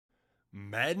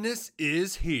Madness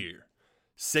is here.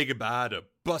 Say goodbye to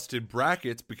busted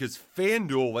brackets because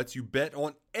FanDuel lets you bet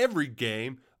on every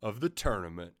game of the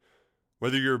tournament.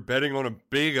 Whether you're betting on a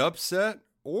big upset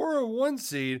or a one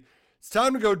seed, it's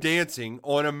time to go dancing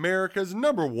on America's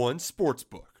 #1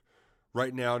 sportsbook.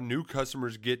 Right now, new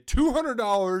customers get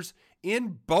 $200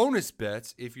 in bonus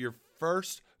bets if your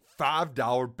first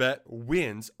 $5 bet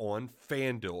wins on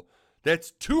FanDuel.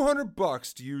 That's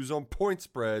 $200 to use on point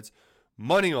spreads,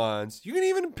 money lines. You can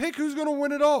even pick who's going to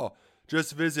win it all.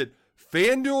 Just visit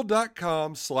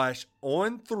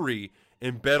FanDuel.com/on3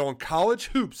 and bet on college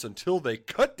hoops until they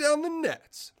cut down the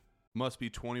nets. Must be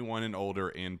 21 and older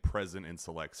and present in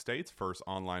select states. First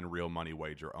online real money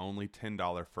wager only.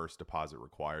 $10 first deposit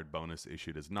required. Bonus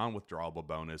issued as non-withdrawable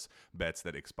bonus. Bets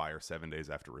that expire 7 days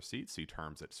after receipt. See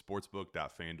terms at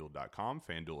sportsbook.fanduel.com.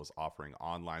 FanDuel is offering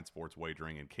online sports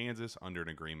wagering in Kansas under an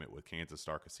agreement with Kansas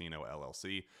Star Casino,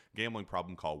 LLC. Gambling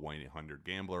problem? Call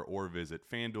 1-800-GAMBLER or visit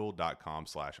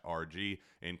fanduel.com/RG.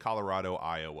 In Colorado,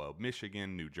 Iowa,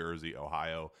 Michigan, New Jersey,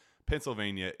 Ohio,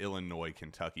 Pennsylvania, Illinois,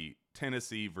 Kentucky,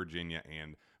 Tennessee, Virginia,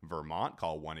 and Vermont.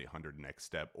 Call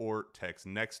 1-800-NEXT-STEP or text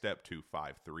NEXT-STEP to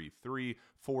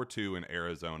 53342. In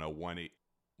Arizona,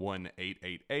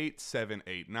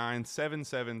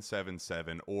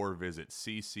 1-888-789-7777 or visit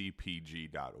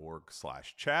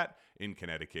ccpg.org/chat. In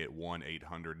Connecticut,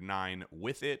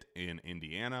 1-800-9-WITH-IT. In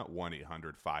Indiana,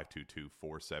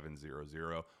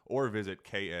 1-800-522-4700 or visit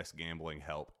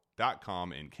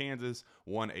ksgamblinghelp.com. In Kansas,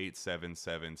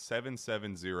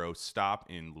 1-877-770-STOP.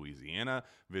 In Louisiana,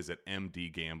 visit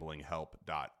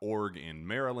mdgamblinghelp.org. In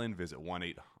Maryland, visit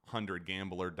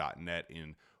 1-800-gambler.net.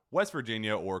 In West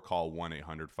Virginia, or call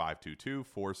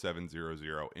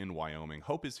 1-800-522-4700. In Wyoming,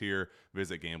 hope is here.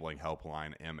 Visit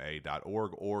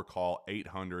gamblinghelplinema.org or call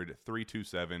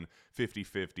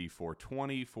 800-327-5050 for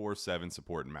 24/7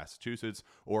 support in Massachusetts,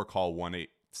 or call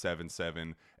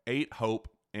 1-877-8-HOPE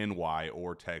NY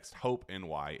or text Hope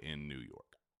NY in New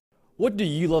York. What do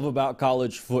you love about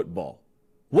college football?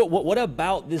 What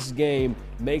about this game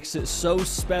makes it so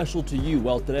special to you?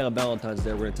 Well, today on Valentine's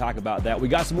Day, we're going to talk about that. We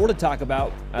got some more to talk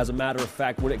about, as a matter of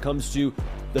fact, when it comes to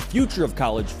the future of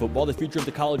college football, the future of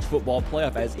the college football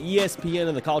playoff, as ESPN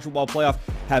and the college football playoff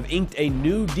have inked a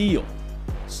new deal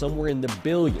somewhere in the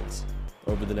billions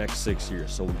over the next 6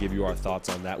 years. So we'll give you our thoughts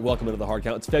on that. Welcome into the Hard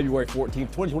Count. It's February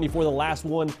 14th, 2024, the last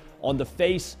one on the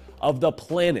face of the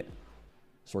planet.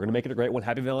 So we're going to make it a great one.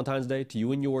 Happy Valentine's Day to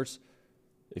you and yours.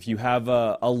 If you have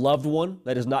a loved one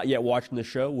that is not yet watching the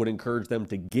show, would encourage them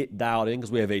to get dialed in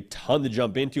because we have a ton to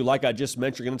jump into. Like I just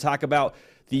mentioned, we're going to talk about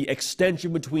the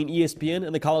extension between ESPN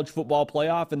and the college football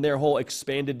playoff and their whole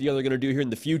expanded deal they're going to do here in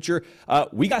the future.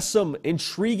 We got some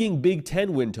intriguing Big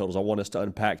Ten win totals I want us to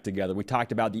unpack together. We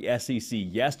talked about the SEC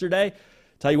yesterday.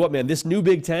 Tell you what, man, this new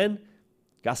Big Ten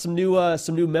got some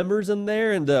new members in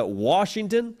there, and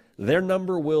Washington, their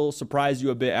number will surprise you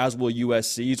a bit, as will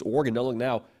USC's. Oregon, no, look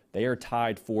now, they are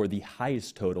tied for the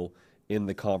highest total in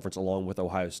the conference along with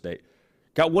Ohio State.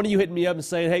 Got one of you hitting me up and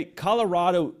saying, hey,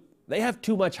 Colorado, they have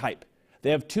too much hype.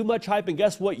 They have too much hype, and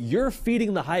guess what? You're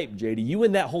feeding the hype, JD. You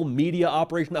and that whole media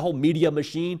operation, that whole media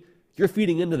machine, you're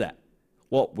feeding into that.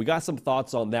 Well, we got some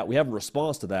thoughts on that. We have a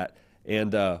response to that,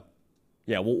 and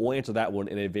we'll answer that one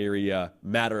in a very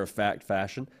matter-of-fact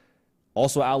fashion.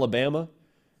 Also, Alabama,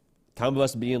 time of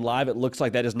us being live, it looks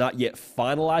like that is not yet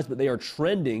finalized, but they are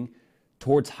trending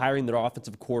towards hiring their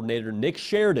offensive coordinator. Nick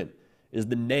Sheridan is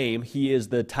the name. He is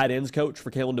the tight ends coach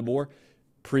for Kalen DeBoer.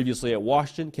 Previously at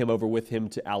Washington, came over with him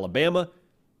to Alabama.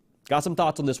 Got some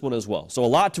thoughts on this one as well. So a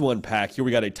lot to unpack here. We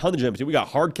got a ton to jump into. We got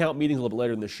hard count meetings a little bit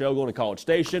later in the show going to College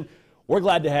Station. We're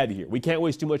glad to have you here. We can't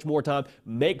waste too much more time.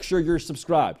 Make sure you're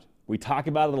subscribed. We talk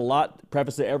about it a lot,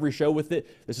 preface it every show with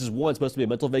it. This is supposed to be a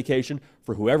mental vacation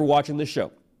for whoever watching this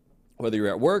show. Whether you're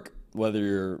at work, whether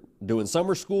you're doing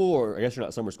summer school, or I guess you're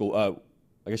not summer school,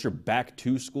 I guess you're back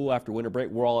to school after winter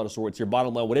break. We're all out of sorts here.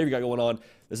 Bottom line, whatever you got going on,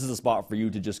 this is a spot for you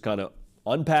to just kind of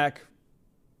unpack,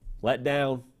 let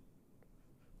down,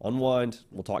 unwind.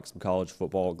 We'll talk some college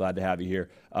football. Glad to have you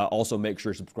here. Also, make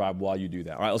sure you subscribe while you do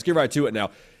that. All right, let's get right to it now.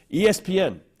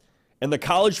 ESPN and the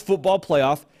college football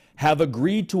playoff have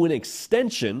agreed to an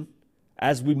extension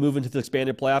as we move into the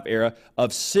expanded playoff era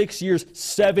of 6 years,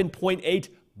 $7.8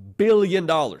 billion.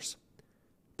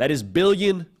 That is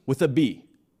billion with a B.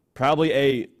 Probably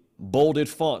a bolded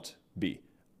font B.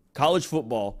 College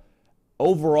football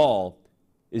overall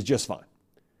is just fine.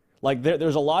 Like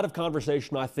there's a lot of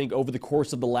conversation, I think, over the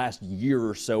course of the last year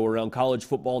or so around college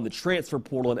football and the transfer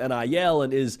portal and NIL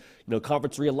and is,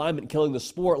 conference realignment killing the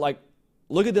sport. Like,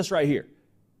 look at this right here.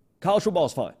 College football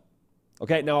is fine.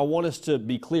 Okay, now I want us to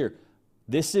be clear.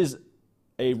 This is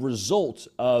a result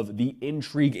of the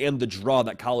intrigue and the draw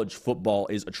that college football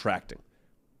is attracting.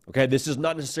 Okay, this is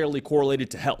not necessarily correlated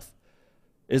to health.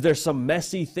 Is there some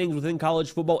messy things within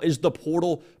college football? Is the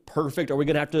portal perfect? Are we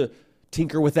going to have to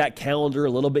tinker with that calendar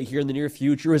a little bit here in the near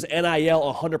future? Is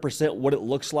NIL 100% what it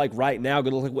looks like right now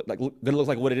going to look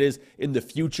like what it is in the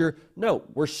future? No,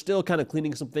 we're still kind of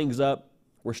cleaning some things up.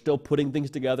 We're still putting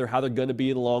things together, how they're going to be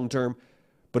in the long term.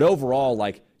 But overall,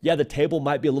 the table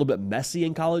might be a little bit messy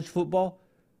in college football,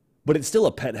 but it's still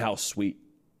a penthouse suite.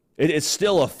 It's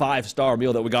still a 5-star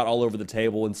meal that we got all over the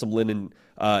table and some linen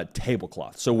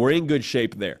tablecloth. So we're in good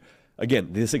shape there. Again,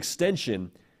 this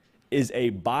extension is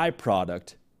a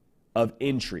byproduct of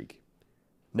intrigue.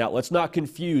 Now, let's not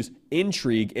confuse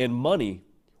intrigue and money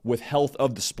with health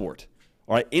of the sport.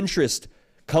 All right, interest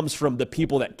comes from the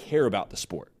people that care about the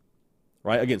sport.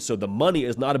 Right? Again, so the money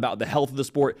is not about the health of the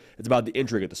sport, it's about the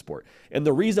intrigue of the sport. And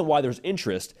the reason why there's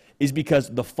interest is because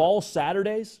the fall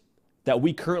Saturdays that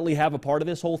we currently have a part of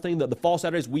this whole thing, that the fall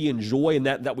Saturdays we enjoy and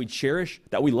that we cherish,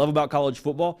 that we love about college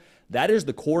football, that is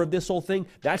the core of this whole thing.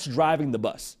 That's driving the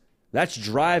bus. That's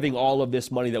driving all of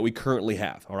this money that we currently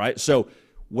have. All right. So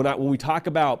when we talk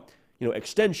about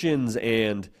extensions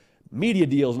and media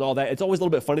deals and all that, it's always a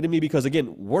little bit funny to me because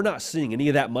again, we're not seeing any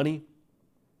of that money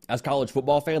as college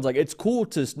football fans. Like, it's cool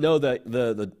to know that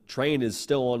the train is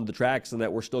still on the tracks and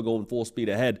that we're still going full speed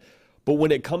ahead. But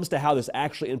when it comes to how this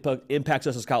actually impacts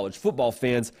us as college football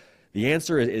fans, the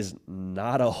answer is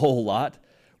not a whole lot.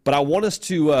 But I want us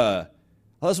to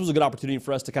this was a good opportunity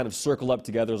for us to kind of circle up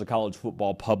together as a college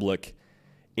football public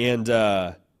and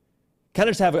kind of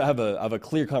just have a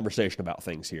clear conversation about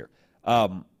things here.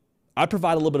 I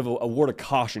provide a little bit of a word of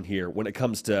caution here when it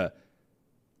comes to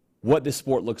what this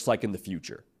sport looks like in the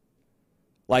future.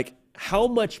 Like, how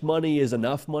much money is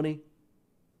enough money?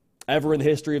 Ever in the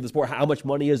history of the sport, how much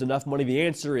money is enough money? The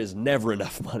answer is never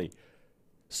enough money.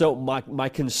 So my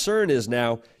concern is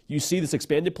now you see this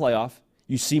expanded playoff,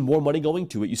 you see more money going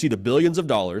to it, you see the billions of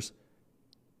dollars.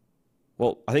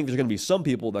 Well, I think there's going to be some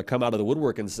people that come out of the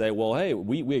woodwork and say, well, hey,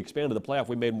 we expanded the playoff,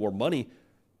 we made more money.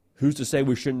 Who's to say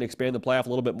we shouldn't expand the playoff a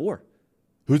little bit more?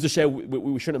 Who's to say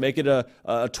we shouldn't make it a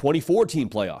 24-team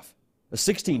playoff, a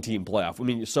 16-team playoff? I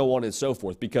mean, so on and so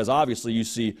forth, because obviously you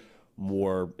see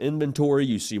more inventory,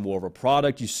 you see more of a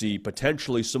product, you see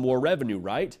potentially some more revenue,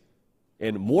 right?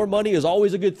 And more money is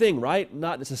always a good thing, right?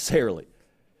 Not necessarily.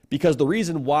 Because the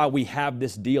reason why we have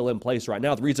this deal in place right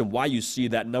now, the reason why you see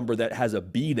that number that has a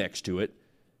B next to it,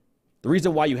 the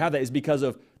reason why you have that is because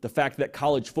of the fact that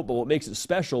college football, what makes it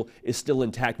special, is still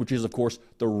intact, which is, of course,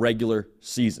 the regular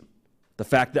season. The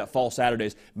fact that fall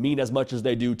Saturdays mean as much as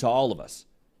they do to all of us.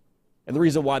 And the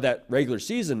reason why that regular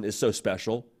season is so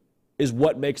special is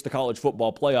what makes the college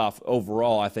football playoff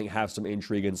overall, I think, have some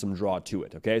intrigue and some draw to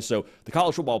it, okay? So the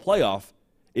college football playoff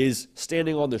is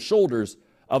standing on the shoulders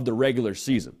of the regular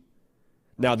season.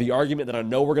 Now, the argument that I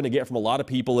know we're going to get from a lot of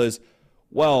people is,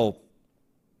 well,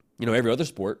 every other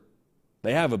sport,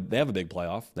 they have a big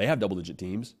playoff. They have double-digit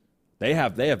teams. They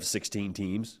have 16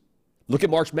 teams. Look at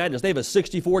March Madness. They have a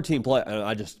 64-team play.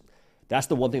 That's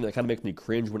the one thing that kind of makes me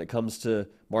cringe when it comes to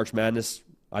March Madness.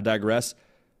 I digress.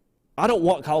 I don't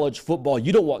want college football.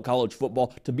 You don't want college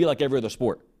football to be like every other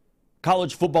sport.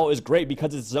 College football is great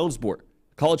because it's its own sport.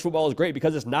 College football is great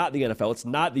because it's not the NFL. It's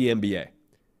not the NBA.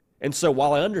 And so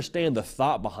while I understand the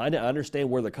thought behind it, I understand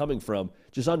where they're coming from,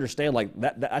 just understand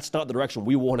that's not the direction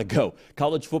we want to go.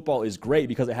 College football is great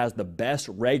because it has the best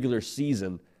regular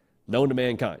season known to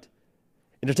mankind.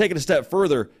 And to take it a step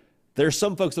further, there's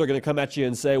some folks that are going to come at you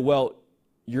and say, well,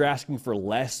 you're asking for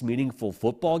less meaningful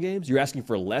football games? You're asking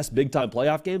for less big-time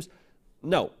playoff games?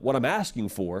 No, what I'm asking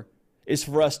for is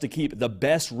for us to keep the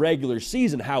best regular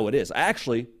season how it is.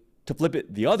 Actually, to flip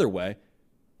it the other way,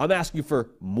 I'm asking for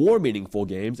more meaningful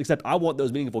games, except I want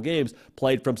those meaningful games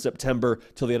played from September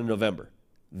till the end of November.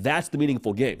 That's the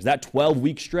meaningful games. That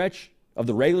 12-week stretch of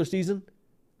the regular season,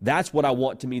 that's what I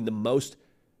want to mean the most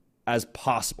as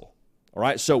possible. All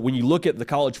right, so when you look at the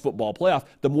college football playoff,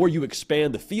 the more you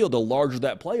expand the field, the larger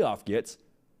that playoff gets,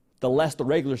 the less the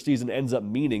regular season ends up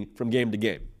meaning from game to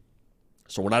game.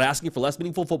 So we're not asking for less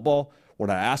meaningful football. We're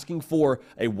not asking for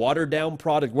a watered-down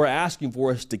product. We're asking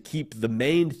for us to keep the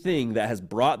main thing that has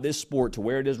brought this sport to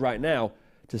where it is right now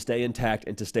to stay intact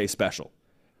and to stay special.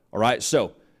 All right,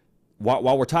 so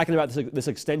while we're talking about this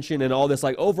extension and all this,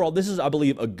 overall, this is, I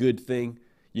believe, a good thing.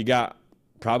 You got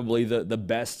probably the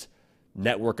best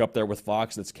network up there with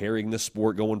Fox that's carrying this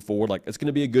sport going forward. It's going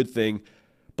to be a good thing.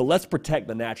 But let's protect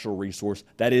the natural resource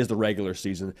that is the regular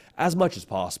season as much as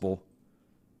possible.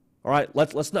 All right,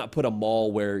 let's not put a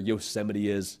mall where Yosemite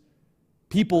is.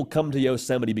 people come to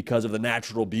Yosemite because of the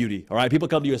natural beauty, all right? People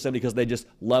come to Yosemite because they just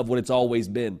love what it's always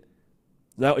been.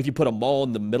 Now, if you put a mall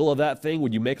in the middle of that thing,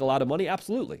 would you make a lot of money?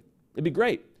 Absolutely. It'd be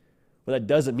great. But that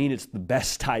doesn't mean it's the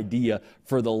best idea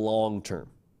for the long term.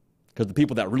 Because the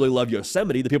people that really love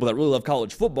Yosemite, the people that really love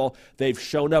college football, they've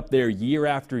shown up there year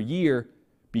after year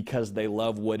because they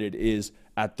love what it is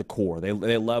at the core. They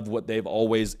love what they've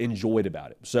always enjoyed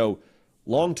about it. So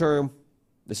long term,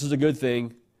 this is a good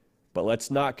thing, but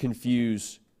let's not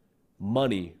confuse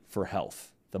money for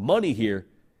health. The money here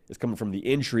is coming from the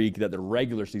intrigue that the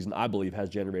regular season, I believe, has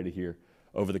generated here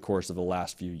over the course of the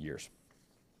last few years.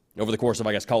 Over the course of,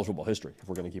 I guess, college football history, if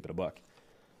we're going to keep it a buck.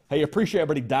 Hey, appreciate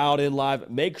everybody dialed in live.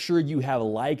 Make sure you have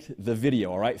liked the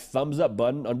video, all right? Thumbs up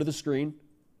button under the screen.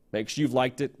 Make sure you've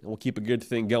liked it, and we'll keep a good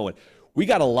thing going. We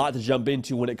got a lot to jump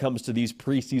into when it comes to these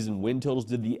preseason win totals.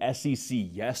 Did the SEC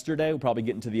yesterday. We'll probably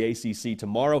get into the ACC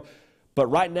tomorrow. But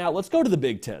right now, let's go to the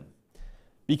Big Ten.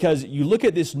 Because you look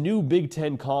at this new Big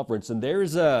Ten conference, and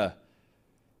there's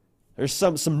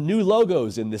some new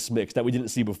logos in this mix that we didn't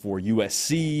see before.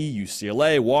 USC,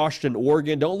 UCLA, Washington,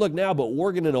 Oregon. Don't look now, but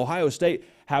Oregon and Ohio State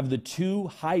have the two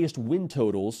highest win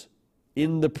totals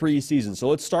in the preseason. So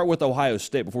let's start with Ohio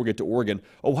State before we get to Oregon.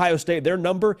 Ohio State, their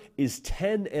number is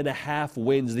 10.5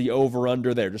 wins, the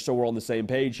over-under there. Just so we're on the same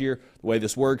page here, the way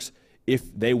this works,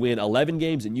 if they win 11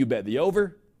 games and you bet the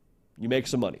over, you make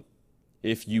some money.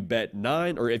 If you bet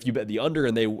 9, or if you bet the under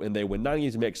and they win 9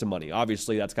 games, you make some money.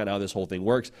 Obviously, that's kind of how this whole thing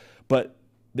works. But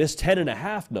this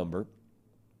 10.5 number,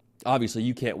 obviously,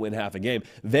 you can't win half a game.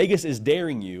 Vegas is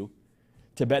daring you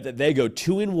to bet that they go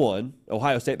 2-1,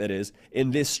 Ohio State that is,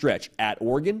 in this stretch at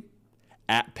Oregon,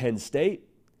 at Penn State,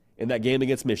 in that game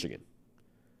against Michigan.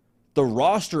 The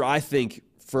roster, I think,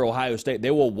 for Ohio State,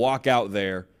 they will walk out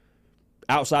there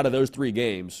outside of those 3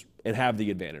 games and have the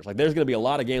advantage. Like, there's going to be a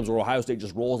lot of games where Ohio State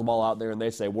just rolls them all out there and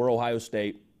they say, we're Ohio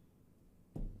State.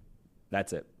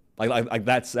 That's it. Like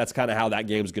that's kind of how that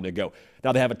game's going to go.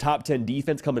 Now, they have a top 10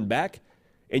 defense coming back,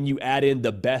 and you add in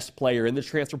the best player in the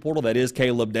transfer portal, that is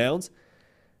Caleb Downs.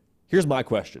 Here's my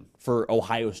question for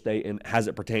Ohio State and as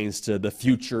it pertains to the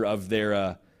future of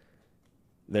their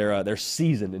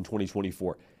season in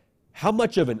 2024. How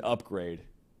much of an upgrade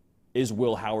is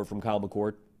Will Howard from Kyle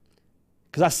McCord?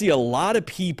 Because I see a lot of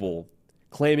people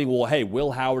claiming, well, hey,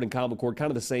 Will Howard and Kyle McCord,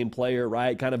 kind of the same player,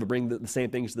 right? Kind of bring the same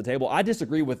things to the table. I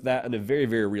disagree with that in a very,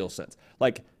 very real sense.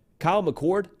 Like, Kyle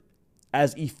McCord,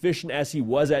 as efficient as he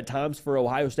was at times for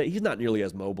Ohio State, he's not nearly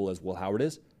as mobile as Will Howard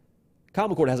is. Kyle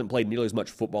McCord hasn't played nearly as much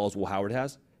football as Will Howard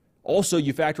has. Also,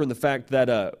 you factor in the fact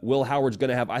that Will Howard's going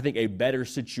to have, I think, a better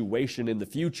situation in the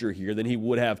future here than he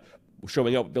would have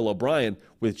showing up with Bill O'Brien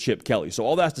with Chip Kelly. So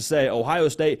all that's to say, Ohio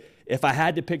State, if I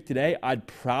had to pick today, I'd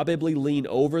probably lean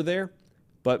over there,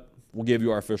 but we'll give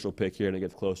you our official pick here and it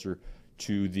gets closer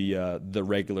to the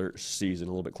regular season,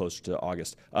 a little bit closer to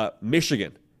August.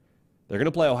 Michigan, they're going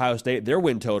to play Ohio State. Their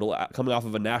win total, coming off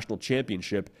of a national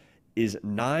championship, is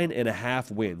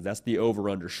 9.5 wins. That's the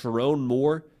over-under. Sharon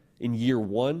Moore in year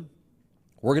 1,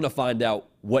 we're going to find out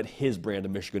what his brand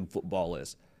of Michigan football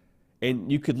is.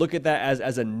 And you could look at that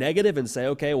as a negative and say,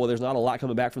 okay, well, there's not a lot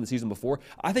coming back from the season before.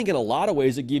 I think in a lot of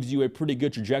ways it gives you a pretty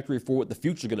good trajectory for what the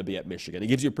future is going to be at Michigan. It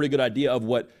gives you a pretty good idea of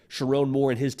what Sharon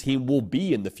Moore and his team will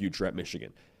be in the future at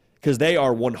Michigan, because they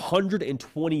are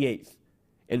 128th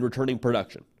in returning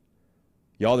production.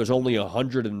 Y'all, there's only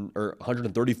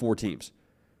 134 teams.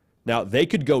 Now, they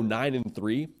could go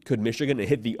 9-3, could Michigan, and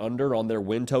hit the under on their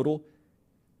win total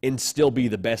and still be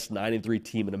the best 9-3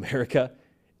 team in America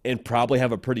and probably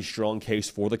have a pretty strong case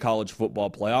for the college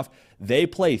football playoff. They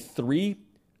play 3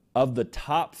 of the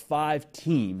top 5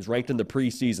 teams ranked in the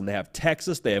preseason. They have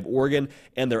Texas, they have Oregon,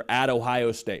 and they're at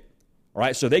Ohio State. All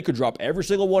right, so they could drop every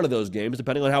single one of those games,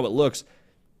 depending on how it looks.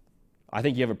 I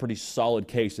think you have a pretty solid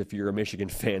case if you're a Michigan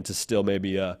fan to still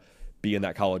maybe be in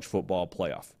that college football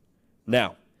playoff.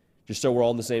 Now, just so we're all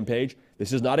on the same page,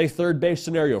 this is not a third base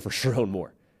scenario for Sharon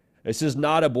Moore. This is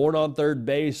not a born on third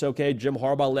base, okay, Jim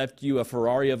Harbaugh left you a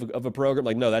Ferrari of a program.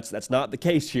 Like, no, that's not the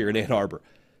case here in Ann Arbor.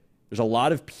 There's a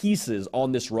lot of pieces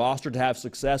on this roster to have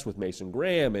success with Mason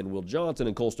Graham and Will Johnson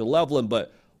and Colston Loveland,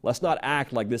 but let's not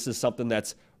act like this is something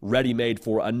that's ready-made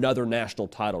for another national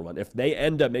title run. If they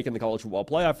end up making the college football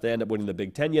playoff, if they end up winning the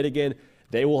Big Ten yet again,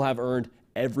 they will have earned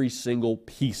every single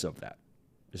piece of that.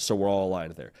 Just so we're all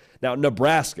aligned there. Now,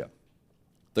 Nebraska,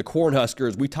 the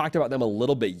Cornhuskers, we talked about them a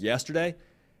little bit yesterday.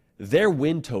 Their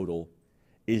win total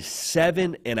is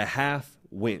 7.5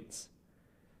 wins.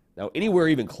 Now, anywhere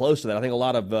even close to that, I think a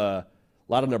lot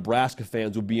of Nebraska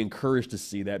fans would be encouraged to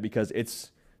see that, because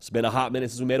it's been a hot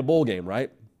minute since we made a bowl game, right?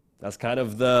 That's kind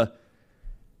of the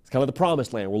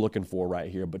promised land we're looking for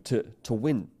right here. But to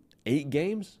win 8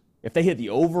 games, if they hit the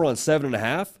over on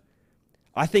 7.5,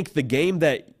 I think the game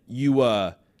that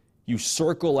you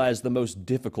circle as the most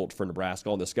difficult for Nebraska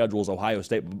on the schedule is Ohio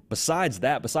State. Besides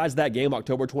that game,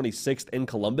 October 26th in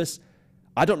Columbus,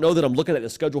 I don't know that I'm looking at the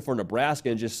schedule for Nebraska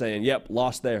and just saying, yep,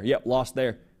 lost there, yep, lost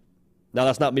there. Now,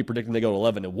 that's not me predicting they go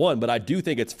 11-1, but I do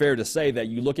think it's fair to say that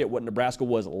you look at what Nebraska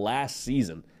was last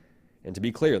season, and to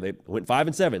be clear, they went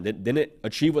 5-7. They didn't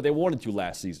achieve what they wanted to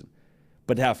last season.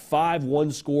 But to have 5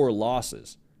 one-score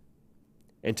losses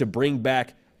and to bring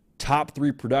back top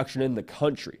 3 production in the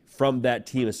country from that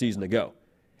team a season ago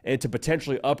and to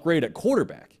potentially upgrade at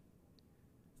quarterback,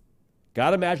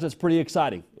 got to imagine that's pretty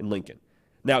exciting in Lincoln.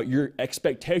 Now, your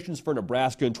expectations for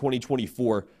Nebraska in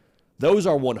 2024, those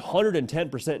are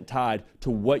 110% tied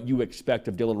to what you expect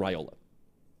of Dylan Raiola.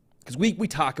 Because we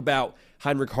talk about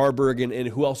Heinrich Harburg and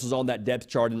who else is on that depth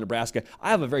chart in Nebraska. I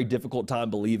have a very difficult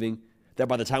time believing that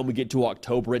by the time we get to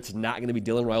October, it's not going to be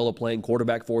Dylan Raiola playing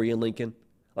quarterback for you in Lincoln.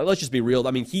 Like, let's just be real.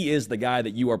 I mean, he is the guy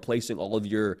that you are placing all of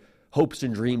your hopes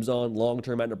and dreams on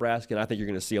long-term at Nebraska, and I think you're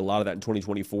going to see a lot of that in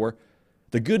 2024.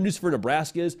 The good news for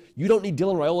Nebraska is you don't need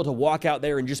Dylan Raiola to walk out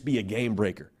there and just be a game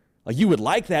breaker. Like, you would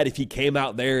like that if he came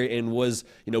out there and was,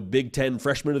 Big Ten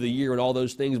Freshman of the Year and all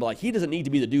those things, but he doesn't need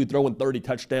to be the dude throwing 30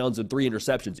 touchdowns and 3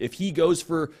 interceptions. If he goes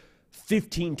for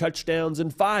 15 touchdowns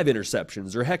and 5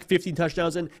 interceptions, or heck, 15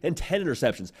 touchdowns and 10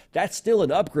 interceptions, that's still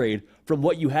an upgrade from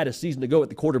what you had a season ago at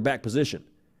the quarterback position.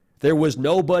 There was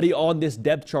nobody on this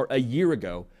depth chart a year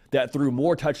ago that threw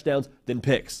more touchdowns than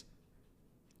picks.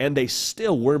 And they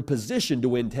still were in position to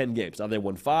win 10 games. Now, they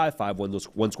won 5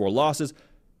 one-score losses.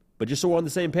 But just so we're on the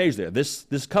same page there, this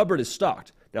cupboard is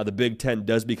stocked. Now, the Big Ten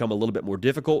does become a little bit more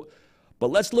difficult.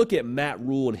 But let's look at Matt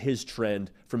Rule and his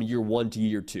trend from year 1 to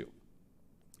year 2.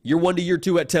 Year 1 to year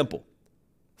 2 at Temple,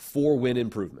 4-win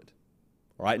improvement.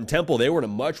 All right, in Temple, they were in a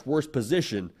much worse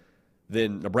position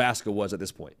than Nebraska was at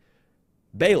this point.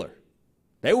 Baylor,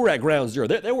 they were at ground zero.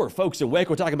 There were folks in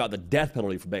Waco talking about the death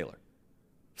penalty for Baylor.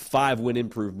 5-win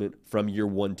improvement from year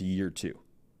 1 to year 2.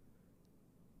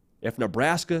 If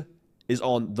Nebraska is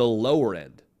on the lower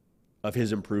end of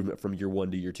his improvement from year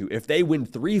 1 to year 2, if they win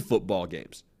 3 football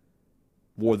games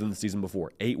more than the season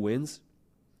before, 8 wins,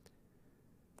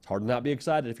 it's hard to not be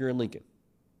excited if you're in Lincoln.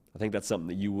 I think that's something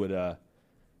that you would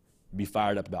be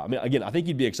fired up about. I mean, again, I think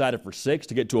you'd be excited for 6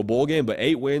 to get to a bowl game, but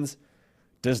 8 wins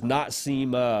does not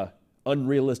seem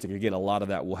unrealistic. Again, a lot of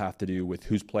that will have to do with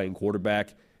who's playing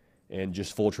quarterback and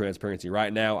just full transparency.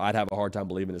 Right now, I'd have a hard time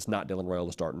believing it's not Dylan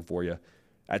Raiola starting for you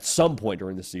at some point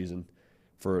during the season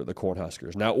for the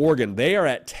Cornhuskers. Now, Oregon, they are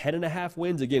at 10.5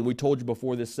 wins. Again, we told you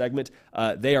before this segment,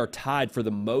 they are tied for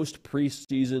the most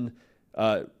preseason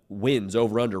wins,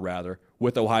 over-under,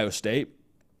 with Ohio State.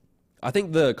 I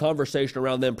think the conversation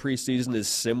around them preseason is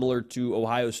similar to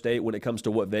Ohio State when it comes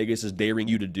to what Vegas is daring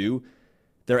you to do.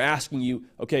 They're asking you,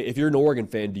 okay, if you're an Oregon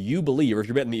fan, do you believe, or if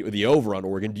you're betting the over on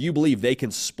Oregon, do you believe they can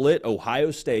split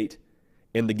Ohio State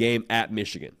in the game at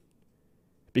Michigan?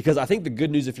 Because I think the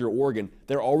good news, if you're Oregon,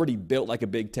 they're already built like a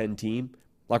Big Ten team.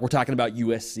 Like, we're talking about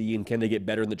USC and can they get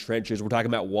better in the trenches. We're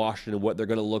talking about Washington and what they're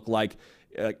going to look like,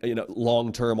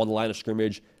 long-term on the line of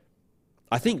scrimmage.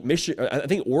 I think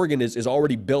Oregon is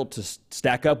already built to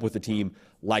stack up with a team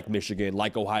like Michigan,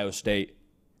 like Ohio State,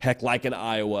 heck, like in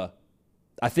Iowa.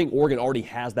 I think Oregon already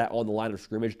has that on the line of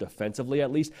scrimmage defensively,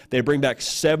 at least. They bring back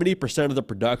 70% of the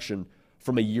production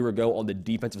from a year ago on the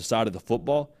defensive side of the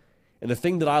football. And the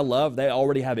thing that I love, they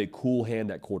already have a cool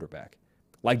hand at quarterback.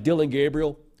 Like Dylan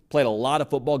Gabriel, played a lot of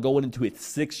football going into his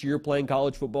 6th year playing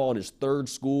college football in his 3rd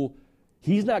school.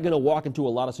 He's not going to walk into a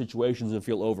lot of situations and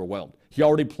feel overwhelmed. He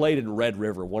already played in Red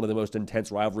River, one of the most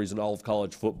intense rivalries in all of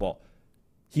college football.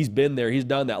 He's been there. He's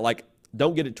done that. Like,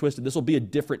 don't get it twisted. This will be a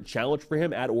different challenge for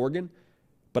him at Oregon,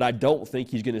 but I don't think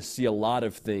he's going to see a lot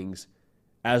of things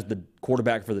as the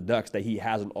quarterback for the Ducks that he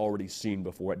hasn't already seen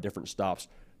before at different stops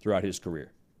throughout his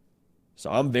career.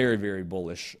 So I'm very, very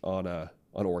bullish on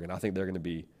Oregon. I think they're going to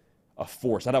be a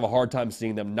force. I'd have a hard time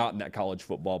seeing them not in that college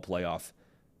football playoff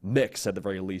mix at the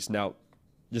very least. Now,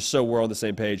 just so we're on the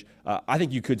same page, I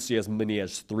think you could see as many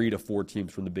as 3 to 4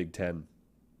 teams from the Big Ten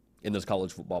in this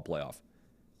college football playoff.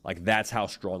 Like, that's how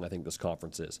strong I think this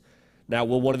conference is. Now,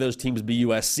 will one of those teams be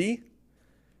USC?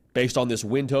 Based on this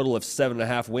win total of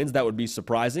 7.5 wins, that would be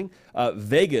surprising.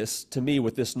 Vegas, to me,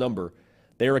 with this number,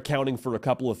 they're accounting for a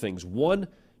couple of things. 1,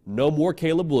 no more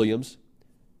Caleb Williams.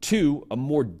 2, a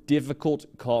more difficult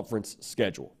conference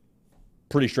schedule.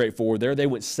 Pretty straightforward there. They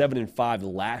went 7-5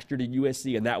 last year to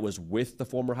USC, and that was with the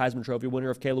former Heisman Trophy winner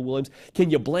of Caleb Williams. Can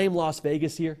you blame Las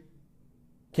Vegas here?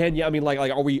 Can you? I mean, like,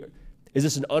 are we? Is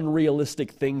this an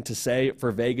unrealistic thing to say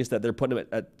for Vegas that they're putting them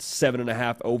at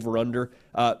 7.5 over-under?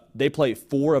 They play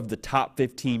 4 of the top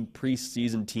 15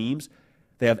 preseason teams.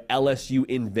 They have LSU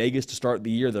in Vegas to start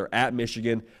the year. They're at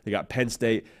Michigan. They got Penn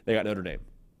State. They got Notre Dame.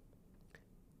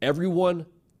 Everyone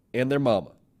and their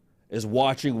mama is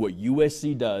watching what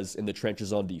USC does in the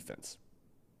trenches on defense.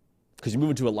 Because you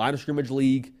move into a line of scrimmage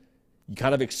league, you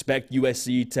kind of expect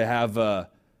USC to have a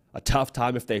tough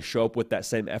time if they show up with that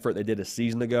same effort they did a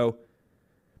season ago.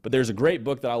 But there's a great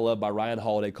book that I love by Ryan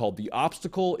Holiday called The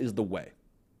Obstacle is the Way.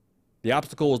 The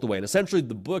Obstacle is the Way. And essentially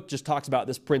the book just talks about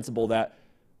this principle that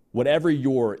whatever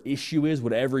your issue is,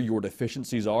 whatever your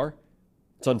deficiencies are,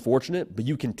 it's unfortunate, but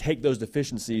you can take those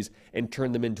deficiencies and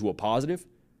turn them into a positive.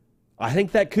 I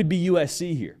think that could be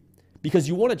USC here. Because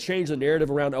you want to change the narrative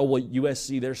around, oh, well,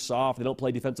 USC, they're soft, they don't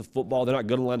play defensive football, they're not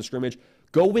good in the line of scrimmage.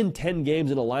 Go win 10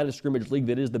 games in a line of scrimmage league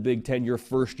that is the Big Ten your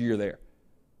first year there.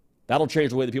 That'll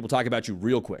change the way that people talk about you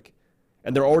real quick.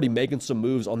 And they're already making some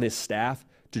moves on this staff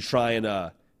to try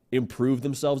and improve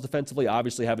themselves defensively.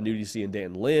 Obviously, have a new DC in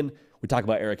Dan Lynn. We talk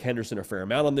about Eric Henderson a fair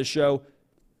amount on this show.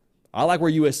 I like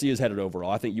where USC is headed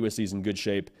overall. I think USC is in good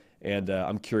shape, and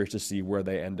I'm curious to see where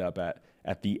they end up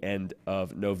at the end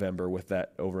of November with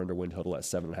that over-under win total at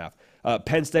 7.5.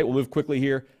 Penn State, we'll move quickly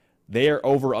here. Their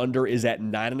over-under is at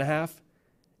 9.5.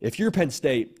 If you're Penn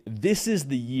State, this is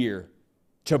the year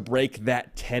to break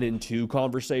that 10-2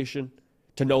 conversation,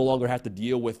 to no longer have to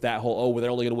deal with that whole, oh, well, they're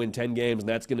only going to win 10 games, and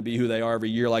that's going to be who they are every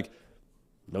year. Like,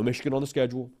 no Michigan on the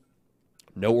schedule,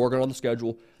 no Oregon on the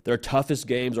schedule. Their toughest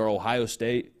games are Ohio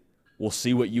State. We'll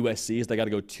see what USC is. They got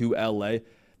to go to L.A.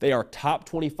 They are top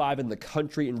 25 in the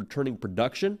country in returning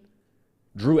production.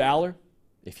 Drew Aller,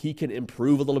 if he can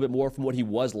improve a little bit more from what he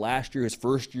was last year, his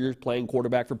first year playing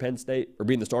quarterback for Penn State, or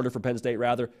being the starter for Penn State,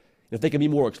 rather, if they can be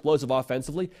more explosive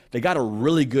offensively, they got a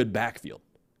really good backfield.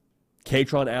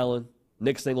 Katron Allen,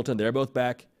 Nick Singleton, they're both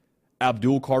back.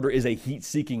 Abdul Carter is a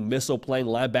heat-seeking missile playing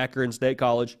linebacker in State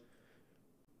College.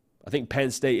 I think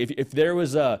Penn State, if there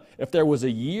was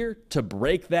a year to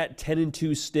break that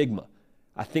 10-2 stigma,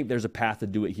 I think there's a path to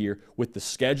do it here with the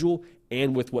schedule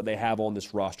and with what they have on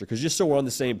this roster. Because just so we're on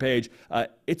the same page,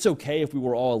 it's okay if we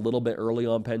were all a little bit early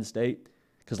on Penn State,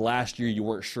 because last year you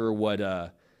weren't sure what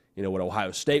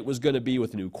Ohio State was going to be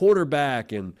with a new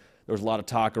quarterback, and there was a lot of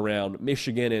talk around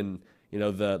Michigan and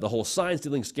the whole sign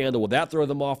stealing scandal. Would that throw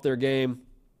them off their game?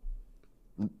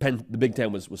 The Big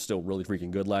Ten was still really freaking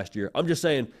good last year. I'm just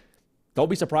saying, don't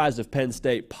be surprised if Penn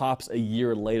State pops a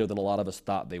year later than a lot of us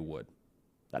thought they would.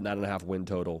 That 9.5 win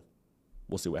total,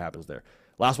 we'll see what happens there.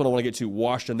 Last one I want to get to,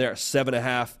 Washington. They're at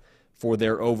 7.5 for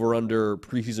their over-under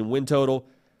preseason win total.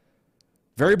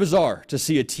 Very bizarre to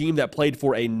see a team that played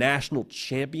for a national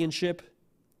championship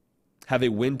have a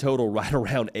win total right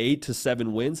around 8 to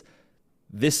 7 wins.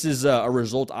 This is a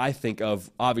result, I think,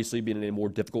 of obviously being in a more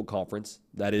difficult conference.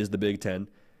 That is the Big Ten.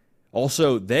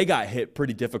 Also, they got hit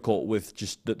pretty difficult with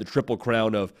just the triple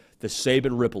crown of the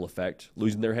Saban ripple effect,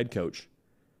 losing their head coach,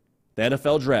 the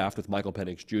NFL draft with Michael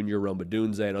Penix Jr., Rome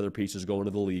Odunze, and other pieces going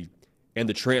to the league, and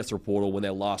the transfer portal when they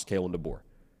lost Kalen DeBoer.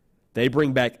 They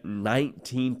bring back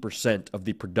 19% of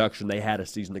the production they had a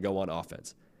season ago on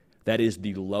offense. That is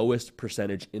the lowest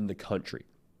percentage in the country.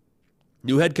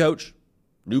 New head coach,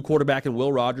 new quarterback in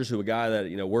Will Rogers, who a guy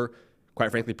that we're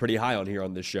quite frankly pretty high on here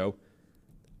on this show.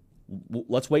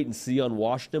 Let's wait and see on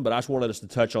Washington, but I just wanted us to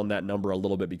touch on that number a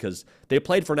little bit because they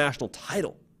played for a national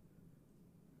title.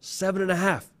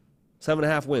 7.5.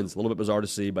 7.5 wins. A little bit bizarre to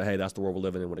see, but hey, that's the world we're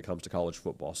living in when it comes to college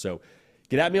football. So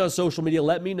get at me on social media.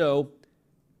 Let me know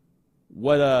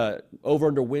what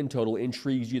over-under win total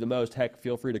intrigues you the most. Heck,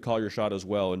 feel free to call your shot as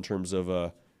well in terms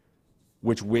of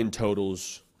which win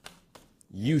totals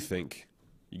you think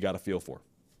you got a feel for,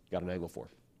 got an angle for.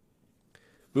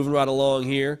 Moving right along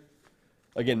here.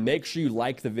 Again, make sure you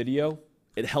like the video.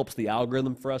 It helps the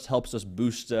algorithm for us, helps us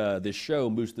boost this show,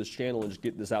 boost this channel, and just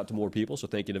get this out to more people. So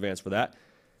thank you in advance for that.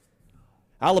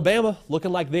 Alabama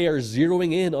looking like they are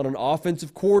zeroing in on an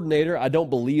offensive coordinator. I don't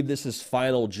believe this is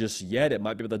final just yet. It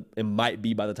might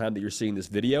be by the time that you're seeing this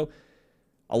video.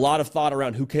 A lot of thought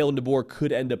around who Kalen DeBoer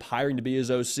could end up hiring to be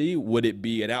his OC. Would it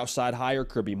be an outside hire?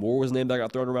 Kirby Moore was a name that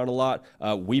got thrown around a lot.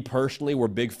 We personally were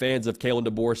big fans of Kalen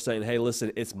DeBoer saying, hey,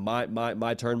 listen, it's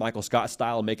my turn, Michael Scott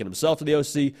style, making himself to the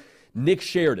OC. Nick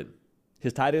Sheridan,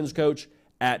 his tight ends coach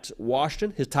at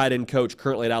Washington, his tight end coach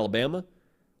currently at Alabama.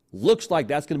 Looks like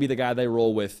that's going to be the guy they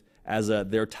roll with as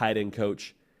their tight end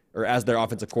coach, or as their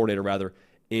offensive coordinator, rather,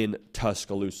 in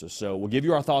Tuscaloosa. So we'll give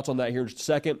you our thoughts on that here in just a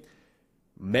second.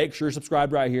 Make sure you're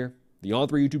subscribed right here, the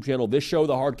On3 YouTube channel. This show,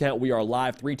 The Hard Count, we are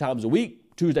live 3 times a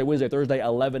week, Tuesday, Wednesday, Thursday,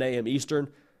 11 a.m. Eastern.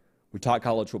 We talk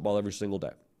college football every single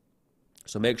day.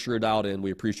 So make sure you're dialed in.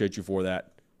 We appreciate you for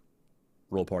that.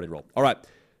 Roll party roll. All right.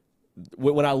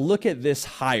 When I look at this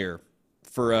hire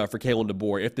for Kalen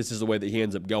DeBoer, if this is the way that he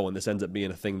ends up going, this ends up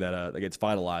being a thing that gets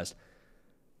finalized.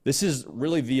 This is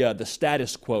really the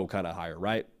status quo kind of hire,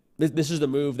 right? This is the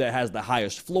move that has the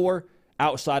highest floor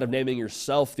outside of naming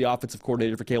yourself the offensive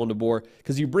coordinator for Kalen DeBoer,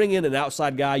 because you bring in an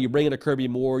outside guy, you bring in a Kirby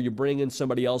Moore, you bring in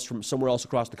somebody else from somewhere else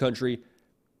across the country.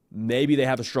 Maybe they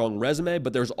have a strong resume,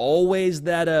 but there's always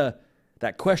that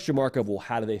question mark of, well,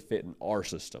 how do they fit in our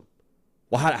system?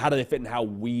 Well, how do they fit in how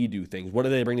we do things? What do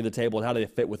they bring to the table, and how do they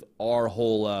fit with our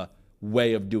whole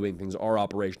way of doing things, our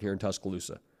operation here in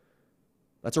Tuscaloosa?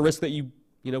 That's a risk that you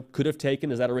could have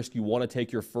taken. Is that a risk you want to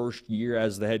take your first year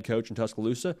as the head coach in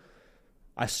Tuscaloosa?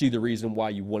 I see the reason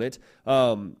why you wouldn't.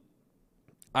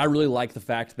 I really like the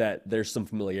fact that there's some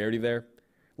familiarity there.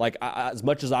 Like, as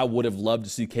much as I would have loved to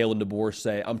see Kalen DeBoer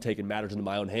say, I'm taking matters into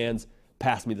my own hands,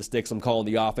 pass me the sticks, I'm calling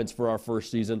the offense for our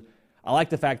first season, I like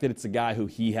the fact that it's a guy who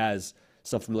he has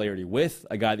some familiarity with,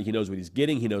 a guy that he knows what he's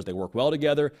getting, he knows they work well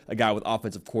together, a guy with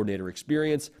offensive coordinator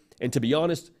experience. And to be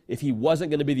honest, if he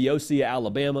wasn't going to be the OC at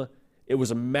Alabama, it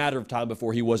was a matter of time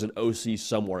before he was an OC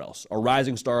somewhere else. A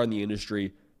rising star in the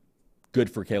industry. Good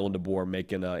for Kalen DeBoer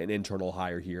making an internal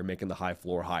hire here, making the high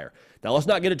floor hire. Now, let's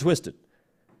not get it twisted.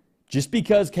 Just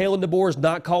because Kalen DeBoer is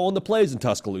not calling the plays in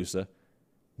Tuscaloosa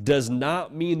does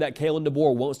not mean that Kalen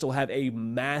DeBoer won't still have a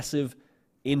massive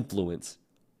influence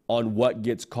on what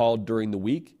gets called during the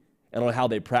week and on how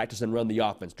they practice and run the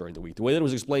offense during the week. The way that it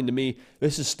was explained to me,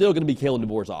 this is still going to be Kalen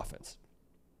DeBoer's offense.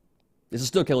 This is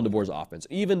still Kalen DeBoer's offense.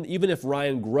 Even if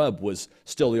Ryan Grubb was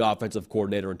still the offensive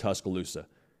coordinator in Tuscaloosa,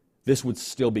 this would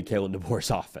still be Kalen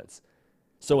DeBoer's offense.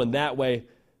 So in that way,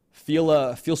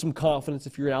 feel some confidence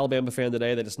if you're an Alabama fan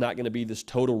today that it's not going to be this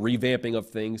total revamping of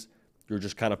things. You're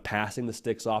just kind of passing the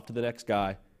sticks off to the next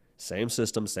guy. Same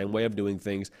system, same way of doing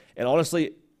things. And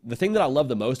honestly, the thing that I love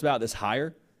the most about this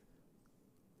hire,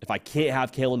 if I can't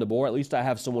have Kalen DeBoer, at least I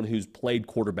have someone who's played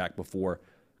quarterback before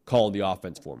calling the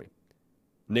offense for me.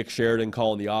 Nick Sheridan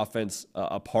calling the offense,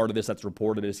 a part of this that's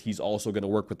reported is he's also going to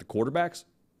work with the quarterbacks.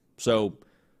 So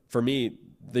for me,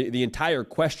 the entire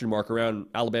question mark around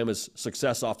Alabama's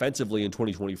success offensively in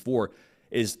 2024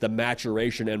 is the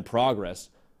maturation and progress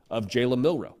of Jalen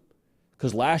Milroe.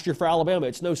 Because last year for Alabama,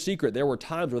 it's no secret, there were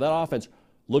times where that offense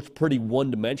looked pretty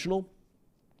one-dimensional.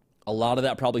 A lot of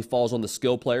that probably falls on the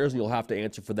skill players, and you'll have to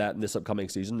answer for that in this upcoming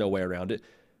season. No way around it.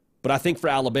 But I think for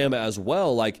Alabama as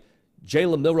well, like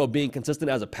Jalen Milroe being consistent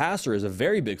as a passer is a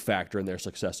very big factor in their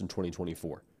success in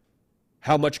 2024.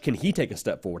 How much can he take a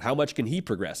step forward? How much can he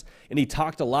progress? And he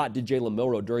talked a lot, did Jalen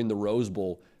Milroe, during the Rose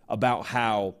Bowl about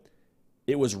how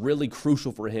it was really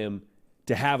crucial for him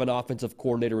to have an offensive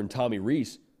coordinator in Tommy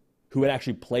Rees who had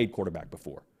actually played quarterback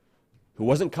before, who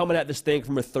wasn't coming at this thing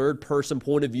from a third-person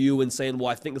point of view and saying, well,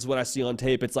 I think this is what I see on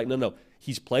tape. It's like, no.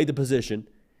 He's played the position.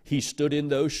 He stood in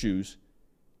those shoes.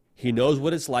 He knows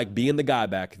what it's like being the guy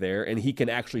back there, and he can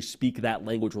actually speak that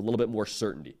language with a little bit more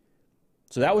certainty.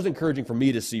 So that was encouraging for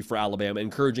me to see for Alabama,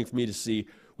 encouraging for me to see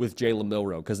with Jalen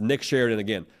Milroe, because Nick Sheridan,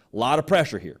 again, a lot of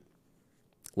pressure here.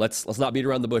 Let's not beat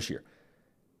around the bush here.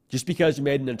 Just because you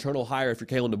made an internal hire if you're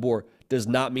Kalen DeBoer does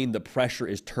not mean the pressure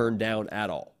is turned down at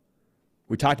all.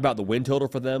 We talked about the win total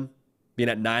for them being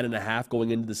at 9.5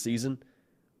 going into the season.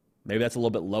 Maybe that's a little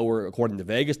bit lower according to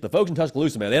Vegas. The folks in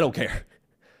Tuscaloosa, man, they don't care.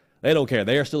 They don't care.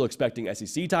 They are still expecting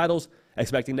SEC titles,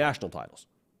 expecting national titles.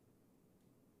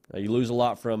 Now, you lose a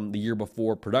lot from the year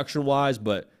before production-wise,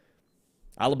 but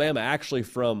Alabama actually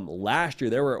from last year,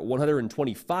 they were at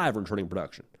 125 returning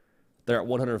production. They're at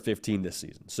 115 this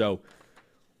season. So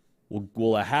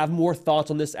we'll have more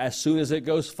thoughts on this as soon as it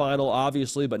goes final,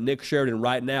 obviously, but Nick Sheridan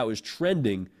right now is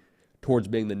trending towards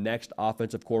being the next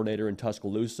offensive coordinator in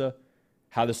Tuscaloosa.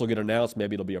 How this will get announced,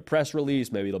 maybe it'll be a press release,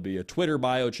 maybe it'll be a Twitter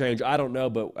bio change, I don't know,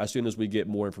 but as soon as we get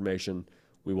more information,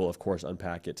 we will, of course,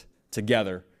 unpack it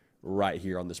together right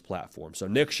here on this platform. So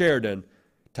Nick Sheridan,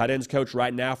 tight ends coach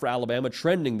right now for Alabama,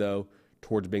 trending, though,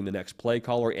 towards being the next play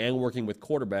caller and working with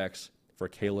quarterbacks for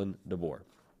Kalen DeBoer.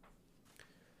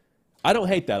 I don't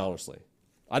hate that, honestly.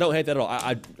 I don't hate that at all.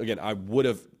 I would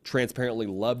have transparently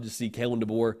loved to see Kalen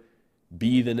DeBoer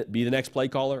be the next play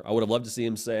caller. I would have loved to see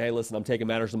him say, hey, listen, I'm taking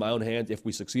matters in my own hands. If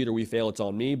we succeed or we fail, it's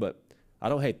on me. But I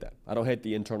don't hate that. I don't hate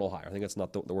the internal hire. I think that's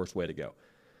not the worst way to go.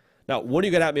 Now, one of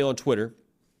you got at me on Twitter,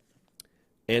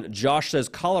 and Josh says,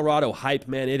 Colorado hype,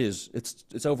 man,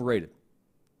 it's overrated.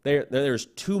 There's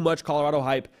too much Colorado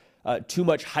hype, too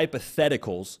much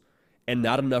hypotheticals, and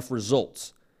not enough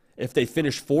results. If they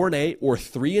finish 4-8 or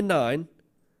 3-9,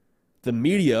 the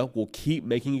media will keep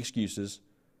making excuses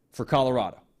for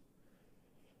Colorado.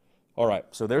 All right,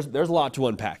 so there's a lot to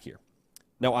unpack here.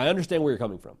 Now, I understand where you're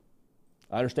coming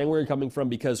from.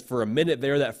 Because for a minute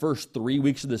there, that first 3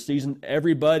 weeks of the season,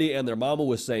 everybody and their mama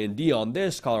was saying, Deion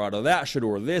this, Colorado that,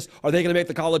 Shedeur this. Are they going to make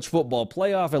the college football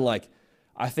playoff? And,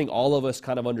 I think all of us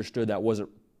kind of understood that wasn't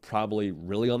probably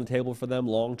really on the table for them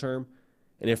long term.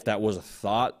 And if that was a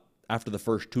thought after the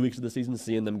first 2 weeks of the season,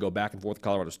 seeing them go back and forth with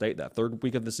Colorado State, that third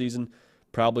week of the season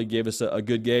probably gave us a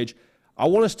good gauge. I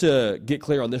want us to get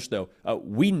clear on this, though.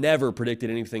 We never predicted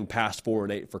anything past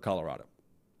 4-8 for Colorado.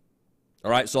 All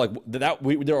right, so there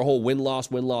are a whole win-loss,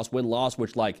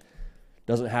 which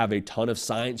doesn't have a ton of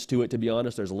science to it, to be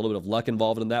honest. There's a little bit of luck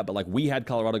involved in that, but we had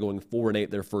Colorado going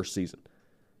 4-8 their first season.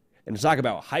 And to talk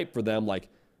about hype for them,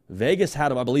 Vegas had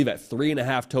them, I believe, at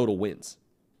 3.5 total wins.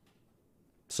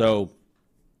 So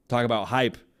talk about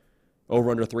hype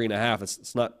over under 3.5.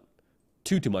 It's not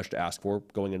too much to ask for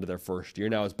going into their first year.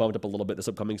 Now it's bumped up a little bit this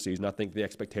upcoming season. I think the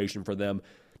expectation for them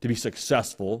to be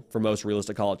successful for most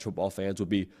realistic college football fans would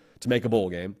be to make a bowl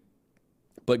game.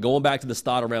 But going back to the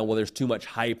thought around, well, there's too much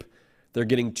hype, they're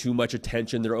getting too much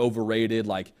attention, they're overrated.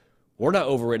 We're not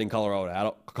overrating Colorado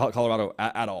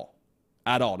at all.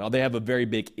 At all. Now, they have a very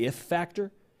big if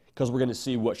factor because we're going to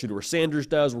see what Shedeur Sanders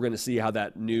does. We're going to see how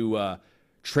that new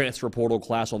transfer portal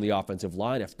class on the offensive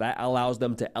line, if that allows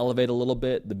them to elevate a little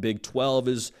bit. The Big 12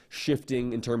 is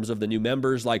shifting in terms of the new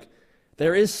members.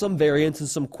 There is some variance and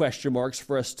some question marks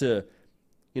for us to,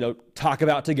 talk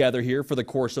about together here for the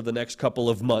course of the next couple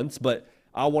of months. But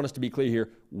I want us to be clear here.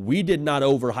 We did not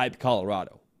overhype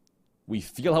Colorado. We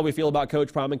feel how we feel about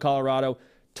Coach Prime in Colorado.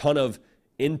 Ton of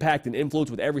impact and influence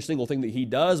with every single thing that he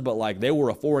does, but they were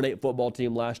a 4-8 football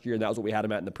team last year, and that was what we had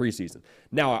them at in the preseason.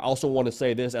 Now, I also want to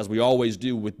say this, as we always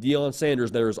do with Deion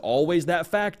Sanders, there's always that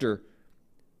factor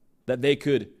that they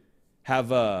could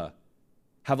have a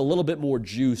little bit more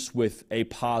juice with a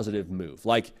positive move.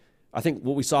 I think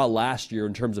what we saw last year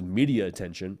in terms of media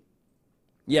attention,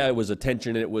 yeah, it was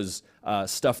attention and it was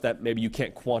stuff that maybe you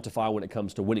can't quantify when it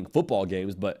comes to winning football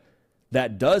games, but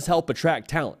that does help attract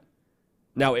talent.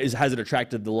 Now, has it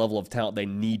attracted the level of talent they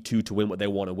need to win what they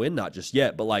want to win? Not just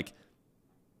yet, but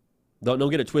don't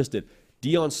get it twisted.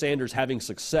 Deion Sanders having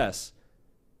success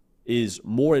is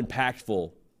more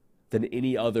impactful than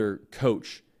any other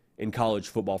coach in college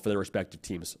football for their respective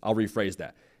teams. I'll rephrase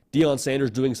that. Deion Sanders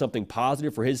doing something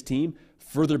positive for his team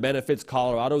further benefits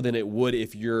Colorado than it would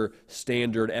if your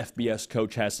standard FBS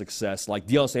coach has success.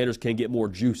 Deion Sanders can get more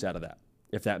juice out of that,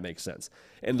 if that makes sense.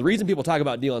 And the reason people talk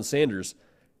about Deion Sanders,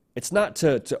 it's not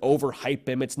to overhype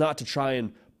him. It's not to try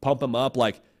and pump him up.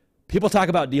 People talk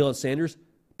about Deion Sanders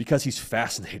because he's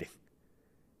fascinating.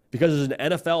 Because as an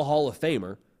NFL Hall of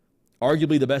Famer,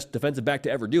 arguably the best defensive back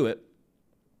to ever do it,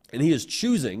 and he is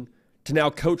choosing to now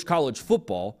coach college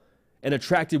football and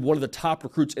attracted one of the top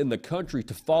recruits in the country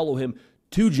to follow him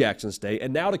to Jackson State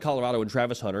and now to Colorado and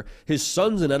Travis Hunter. His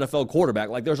son's an NFL quarterback.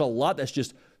 There's a lot that's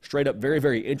just straight up very,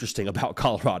 very interesting about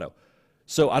Colorado.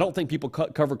 So I don't think people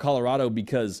cover Colorado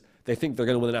because they think they're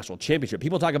going to win the national championship.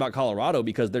 People talk about Colorado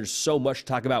because there's so much to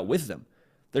talk about with them.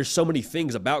 There's so many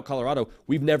things about Colorado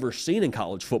we've never seen in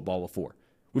college football before.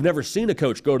 We've never seen a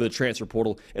coach go to the transfer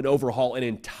portal and overhaul an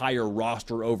entire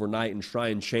roster overnight and try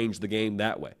and change the game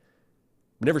that way.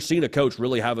 We've never seen a coach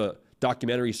really have a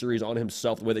documentary series on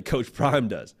himself the way that Coach Prime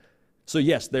does. So,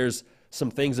 yes, there's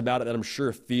some things about it that I'm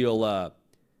sure feel a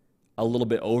little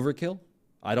bit overkill.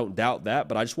 I don't doubt that,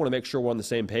 but I just want to make sure we're on the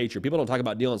same page here. People don't talk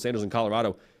about Deion Sanders in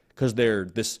Colorado because they're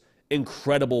this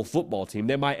incredible football team.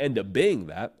 They might end up being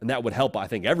that, and that would help, I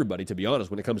think, everybody, to be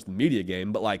honest, when it comes to the media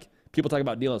game. But, people talk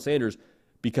about Deion Sanders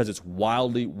because it's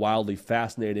wildly, wildly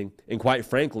fascinating and, quite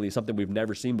frankly, something we've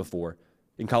never seen before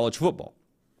in college football.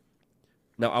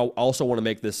 Now, I also want to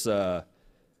make this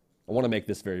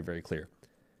very, very clear.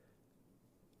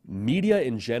 Media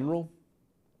in general,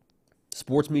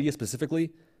 sports media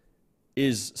specifically,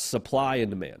 is supply and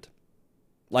demand.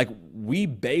 We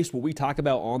base what we talk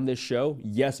about on this show,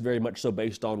 yes, very much so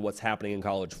based on what's happening in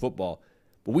college football,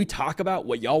 but we talk about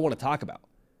what y'all want to talk about.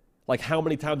 How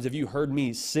many times have you heard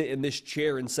me sit in this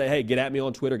chair and say, hey, get at me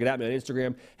on Twitter, get at me on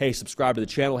Instagram, hey, subscribe to the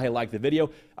channel, hey, like the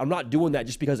video. I'm not doing that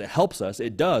just because it helps us.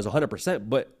 It does, 100%,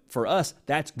 but for us,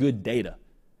 that's good data.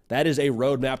 That is a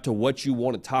roadmap to what you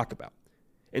want to talk about.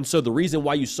 And so the reason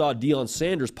why you saw Deion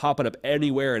Sanders popping up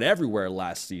anywhere and everywhere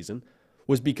last season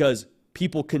was because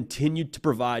people continued to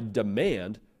provide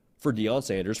demand for Deion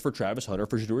Sanders, for Travis Hunter,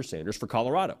 for Shedeur Sanders, for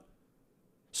Colorado.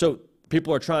 So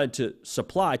people are trying to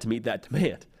supply to meet that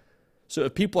demand. So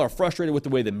if people are frustrated with the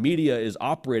way the media is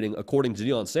operating according to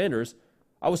Deion Sanders,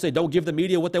 I would say don't give the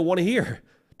media what they want to hear.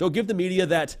 Don't give the media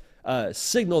that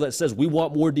signal that says we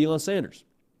want more Deion Sanders.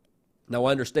 Now,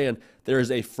 I understand there is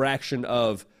a fraction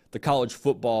of the college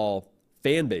football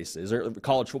fan bases, or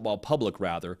college football public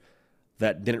rather,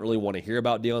 that didn't really want to hear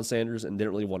about Deion Sanders and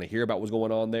didn't really want to hear about what's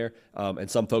going on there. And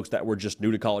some folks that were just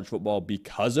new to college football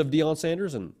because of Deion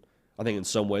Sanders. And I think in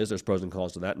some ways there's pros and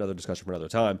cons to that. Another discussion for another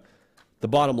time. The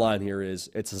bottom line here is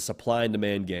it's a supply and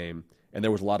demand game, and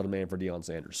there was a lot of demand for Deion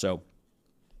Sanders. So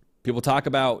people talk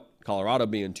about Colorado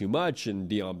being too much and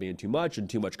Deion being too much and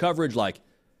too much coverage. Like,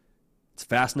 it's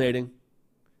fascinating.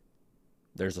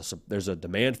 There's a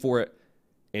demand for it.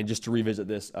 And just to revisit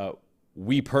this,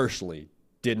 we personally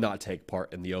did not take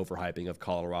part in the overhyping of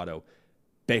Colorado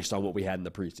based on what we had in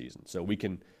the preseason. So we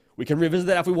can revisit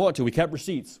that if we want to. We kept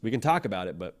receipts. We can talk about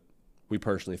it, but we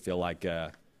personally feel like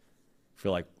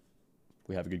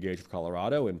we have a good gauge for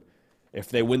Colorado. And if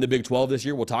they win the Big 12 this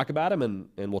year, we'll talk about them,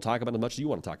 and we'll talk about them as much as you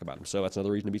want to talk about them. So that's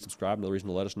another reason to be subscribed, another reason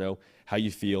to let us know how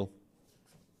you feel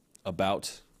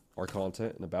about our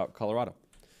content and about Colorado.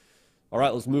 All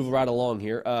right, let's move right along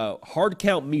here. Hard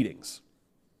count meetings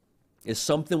is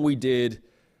something we did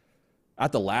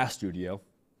at the last studio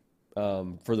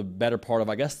for the better part of,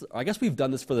 I guess we've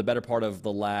done this for the better part of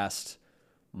the last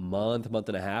month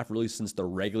and a half, really since the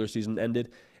regular season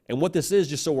ended. And what this is,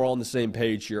 just so we're all on the same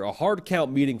page here, a hard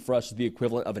count meeting for us is the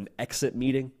equivalent of an exit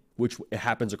meeting, which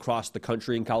happens across the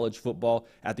country in college football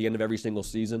at the end of every single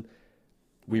season.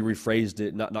 We rephrased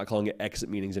it, not calling it exit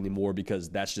meetings anymore, because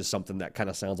that's just something that kind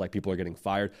of sounds like people are getting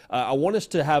fired. I want us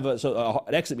to have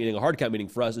an exit meeting, a hard count meeting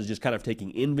for us is just kind of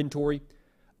taking inventory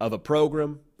of a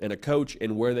program and a coach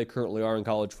and where they currently are in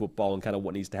college football and kind of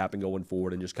what needs to happen going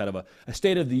forward, and just kind of a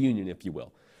state of the union, if you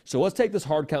will. So let's take this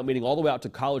hard count meeting all the way out to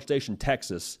College Station,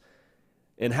 Texas,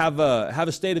 and have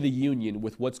a state of the union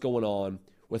with what's going on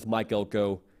with Mike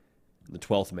Elko, the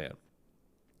 12th man.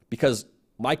 Because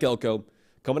Mike Elko,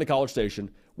 coming to College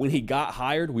Station, when he got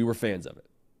hired, we were fans of it.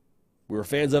 We were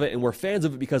fans of it, and we're fans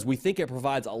of it because we think it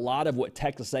provides a lot of what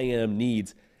Texas A&M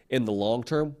needs in the long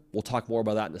term. We'll talk more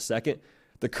about that in a second.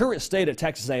 The current state at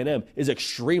Texas A&M is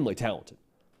extremely talented.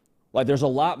 Like, there's a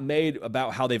lot made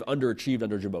about how they've underachieved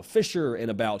under Jimbo Fisher and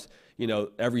about,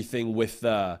 everything with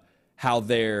how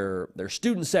their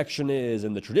student section is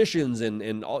and the traditions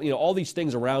and all these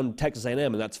things around Texas A&M,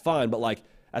 and that's fine. But, like,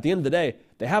 at the end of the day,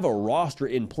 they have a roster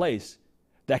in place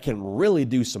that can really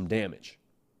do some damage.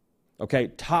 Okay,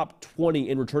 top 20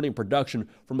 in returning production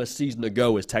from a season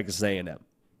ago is Texas A&M.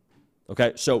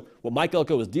 Okay, so what Mike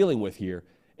Elko is dealing with here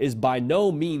is by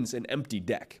no means an empty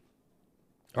deck.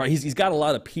 All right, he's got a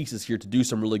lot of pieces here to do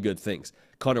some really good things.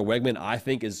 Connor Wegman, I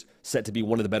think, is set to be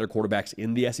one of the better quarterbacks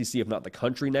in the SEC, if not the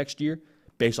country, next year,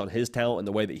 based on his talent and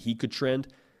the way that he could trend.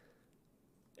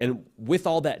 And with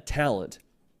all that talent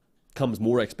comes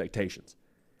more expectations.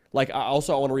 Like, I want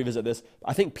to revisit this.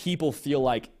 I think people feel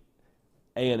like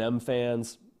A&M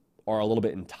fans are a little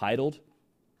bit entitled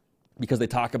because they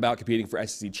talk about competing for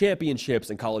SEC championships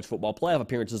and college football playoff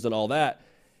appearances and all that.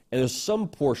 And there's some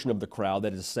portion of the crowd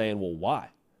that is saying, well, why?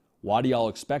 Why do y'all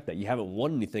expect that? You haven't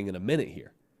won anything in a minute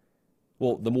here.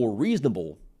 Well, the more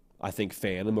reasonable, I think,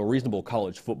 fan, the more reasonable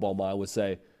college football mind would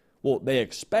say, well, they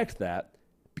expect that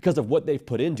because of what they've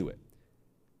put into it.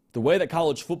 The way that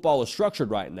college football is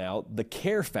structured right now, the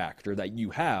care factor that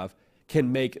you have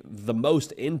can make the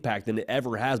most impact than it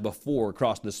ever has before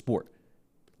across the sport.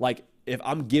 Like, if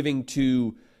I'm giving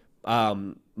to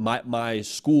my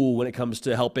school when it comes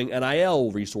to helping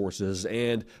NIL resources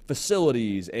and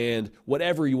facilities and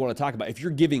whatever you want to talk about, if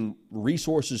you're giving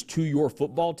resources to your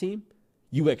football team,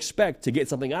 you expect to get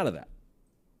something out of that.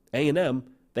 A&M,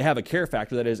 they have a care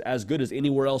factor that is as good as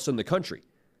anywhere else in the country.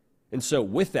 And so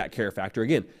with that care factor,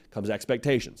 again, comes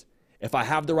expectations. If I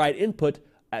have the right input,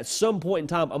 at some point in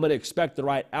time, I'm going to expect the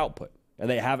right output. And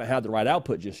they haven't had the right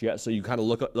output just yet, so you kind of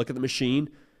look at the machine,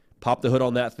 pop the hood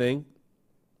on that thing,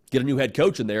 get a new head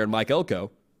coach in there, and Mike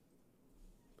Elko.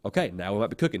 Okay, now we might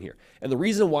be cooking here. And the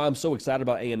reason why I'm so excited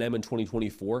about A&M in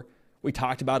 2024, we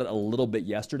talked about it a little bit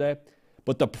yesterday,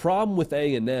 but the problem with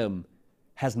A&M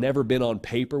has never been on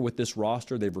paper with this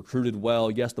roster. They've recruited well.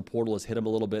 Yes, the portal has hit them a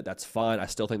little bit. That's fine. I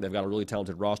still think they've got a really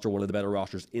talented roster, one of the better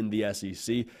rosters in the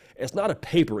SEC. It's not a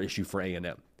paper issue for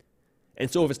A&M. And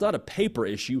so if it's not a paper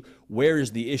issue, where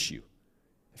is the issue?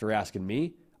 If you're asking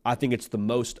me, I think it's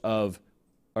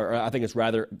I think it's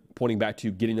rather pointing back to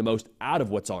getting the most out of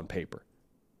what's on paper.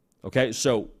 Okay,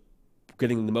 so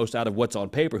getting the most out of what's on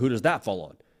paper, who does that fall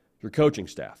on? Your coaching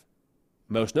staff.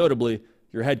 Most notably,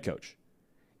 your head coach.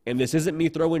 And this isn't me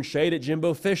throwing shade at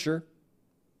Jimbo Fisher,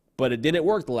 but it didn't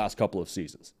work the last couple of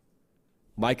seasons.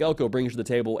 Mike Elko brings to the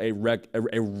table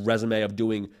a resume of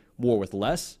doing more with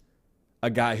less,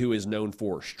 a guy who is known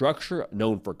for structure,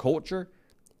 known for culture.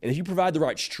 And if you provide the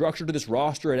right structure to this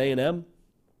roster at A&M,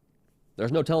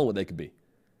 there's no telling what they could be.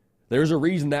 There's a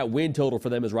reason that win total for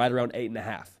them is right around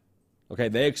 8.5. Okay,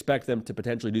 they expect them to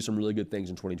potentially do some really good things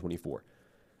in 2024.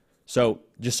 So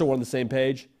just so we're on the same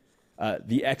page,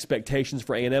 the expectations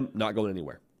for A&M, not going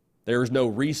anywhere. There is no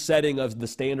resetting of the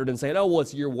standard and saying, oh, well,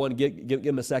 it's year one, give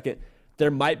him a second.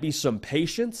 There might be some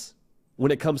patience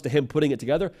when it comes to him putting it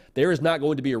together. There is not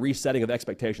going to be a resetting of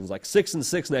expectations. Like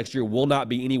 6-6 next year will not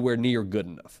be anywhere near good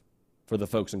enough for the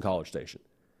folks in College Station.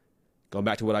 Going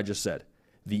back to what I just said,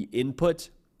 the input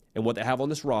and what they have on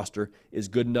this roster is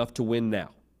good enough to win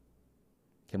now.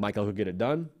 Can Mike Elko get it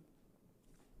done?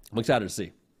 I'm excited to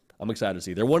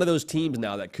see. They're one of those teams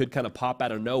now that could kind of pop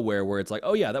out of nowhere where it's like,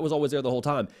 oh, yeah, that was always there the whole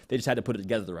time. They just had to put it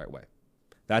together the right way.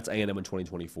 That's A&M in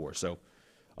 2024. So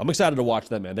I'm excited to watch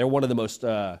them, man. They're one of the most,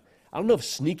 I don't know if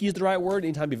sneaky is the right word.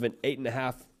 Anytime you have an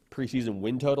 8.5 preseason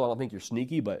win total, I don't think you're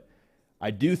sneaky, but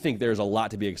I do think there's a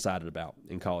lot to be excited about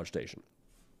in College Station.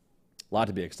 A lot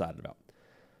to be excited about.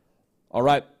 All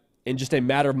right. In just a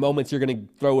matter of moments, you're going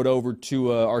to throw it over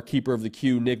to our keeper of the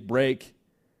queue, Nick Brake,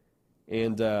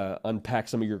 and unpack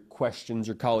some of your questions,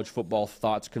 your college football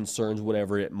thoughts, concerns,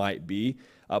 whatever it might be.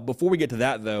 Before we get to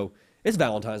that, though, it's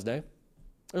Valentine's Day.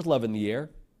 There's love in the air.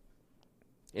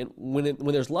 And when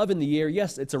there's love in the air,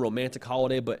 yes, it's a romantic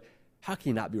holiday, but how can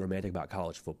you not be romantic about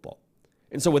college football?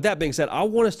 And so with that being said, I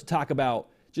want us to talk about,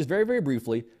 just very, very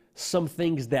briefly, some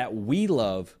things that we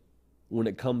love when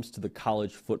it comes to the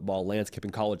college football landscape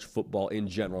and college football in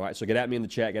general, right? So get at me in the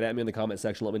chat, get at me in the comment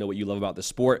section, let me know what you love about the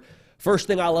sport. First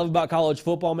thing I love about college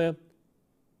football, man,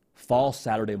 fall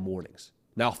Saturday mornings.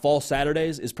 Now, fall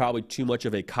Saturdays is probably too much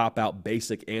of a cop-out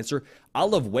basic answer. I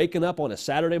love waking up on a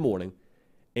Saturday morning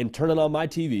and turning on my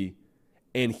TV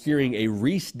and hearing a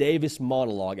Reese Davis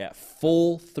monologue at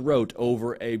full throat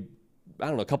over a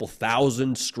couple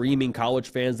thousand screaming college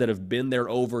fans that have been there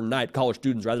overnight, college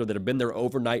students rather, that have been there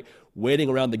overnight waiting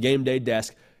around the game day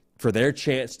desk for their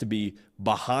chance to be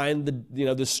behind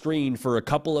the screen for a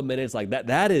couple of minutes. Like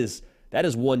that is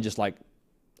one just like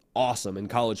awesome in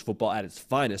college football at its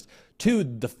finest. Two,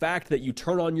 the fact that you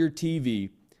turn on your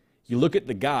TV, you look at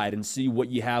the guide and see what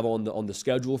you have on the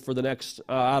schedule for the next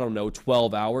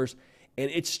 12 hours,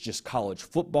 and it's just college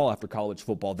football after college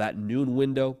football. That noon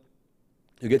window,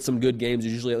 you get some good games.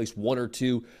 There's usually at least one or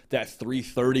two. That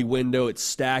 3:30 window, it's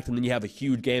stacked, and then you have a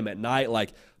huge game at night.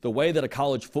 Like the way that a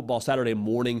college football Saturday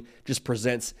morning just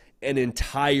presents an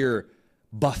entire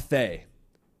buffet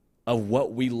of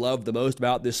what we love the most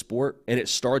about this sport, and it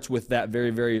starts with that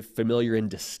very, very familiar and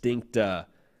distinct,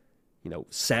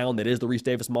 sound that is the Reese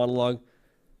Davis monologue.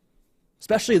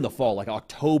 Especially in the fall, like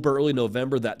October, early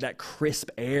November, that crisp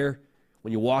air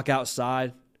when you walk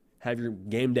outside. Have your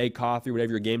game day coffee,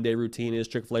 whatever your game day routine is,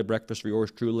 Chick-fil-A breakfast for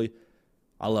yours truly.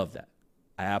 I love that.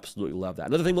 I absolutely love that.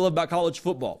 Another thing we love about college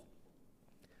football,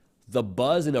 the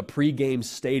buzz in a pregame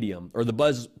stadium, or the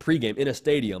buzz pregame in a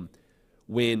stadium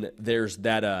when there's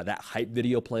that hype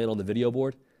video playing on the video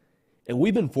board. And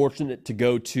we've been fortunate to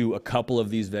go to a couple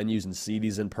of these venues and see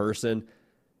these in person.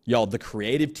 Y'all, the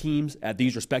creative teams at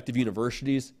these respective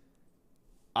universities,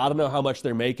 I don't know how much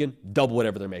they're making, double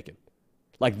whatever they're making.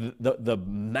 Like the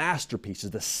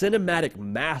masterpieces, the cinematic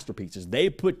masterpieces they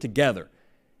put together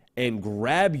and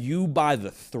grab you by the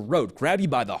throat, grab you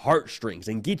by the heartstrings,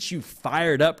 and get you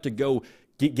fired up to go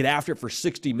get after it for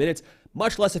 60 minutes,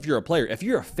 much less if you're a player. If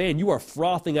you're a fan, you are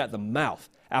frothing at the mouth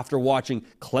after watching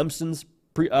Clemson's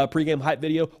pregame hype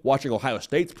video, watching Ohio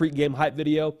State's pregame hype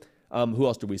video. Who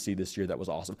else did we see this year that was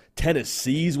awesome?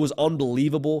 Tennessee's was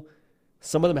unbelievable.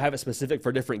 Some of them have it specific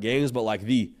for different games, but like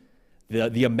the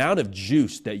amount of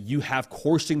juice that you have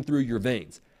coursing through your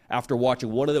veins after watching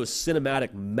one of those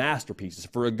cinematic masterpieces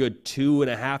for a good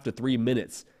 2.5 to 3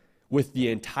 minutes with the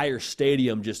entire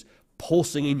stadium just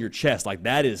pulsing in your chest, like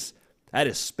that is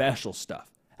special stuff.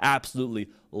 Absolutely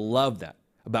love that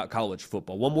about college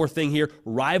football. One more thing here,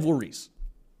 rivalries.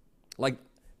 Like,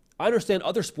 I understand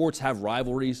other sports have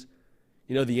rivalries.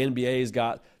 The NBA's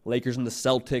got Lakers and the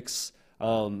Celtics.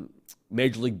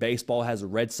 Major League Baseball has the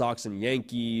Red Sox and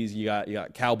Yankees. You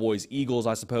got Cowboys, Eagles,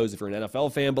 I suppose, if you're an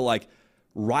NFL fan. But like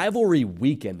rivalry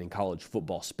weekend in college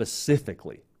football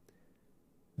specifically,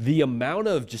 the amount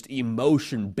of just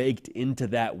emotion baked into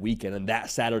that weekend and that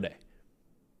Saturday,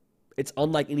 it's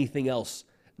unlike anything else,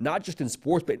 not just in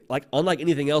sports, but like unlike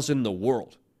anything else in the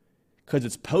world. Because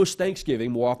it's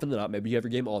post-Thanksgiving more often than not. Maybe you have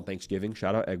your game on Thanksgiving.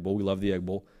 Shout out Egg Bowl. We love the Egg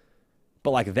Bowl.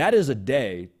 But like that is a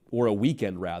day, or a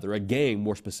weekend rather, a game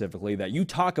more specifically, that you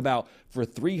talk about for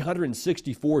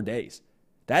 364 days.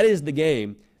 That is the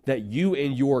game that you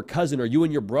and your cousin, or you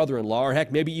and your brother-in-law, or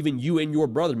heck, maybe even you and your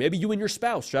brother, maybe you and your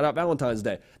spouse, shout out Valentine's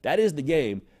Day. That is the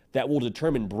game that will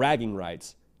determine bragging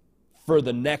rights for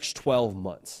the next 12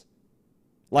 months.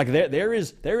 Like there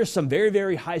is some very,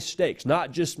 very high stakes,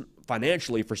 not just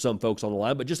financially for some folks on the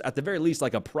line, but just at the very least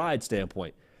like a pride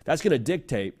standpoint. That's going to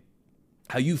dictate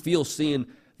how you feel seeing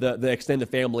the extended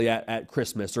family at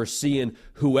Christmas, or seeing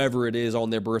whoever it is on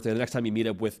their birthday the next time you meet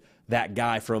up with that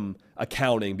guy from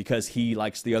accounting because he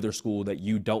likes the other school that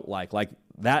you don't like. Like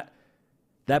that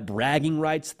bragging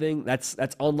rights thing, that's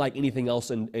unlike anything else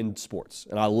in sports.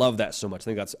 And I love that so much. I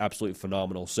think that's absolutely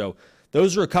phenomenal. So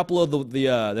those are a couple of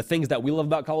the things that we love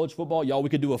about college football. Y'all, we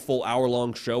could do a full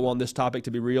hour-long show on this topic,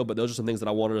 to be real, but those are some things that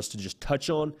I wanted us to just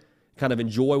touch on, kind of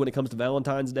enjoy when it comes to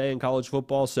Valentine's Day and college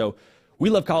football. So we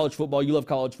love college football. You love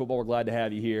college football. We're glad to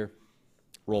have you here.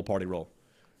 Roll, party, roll.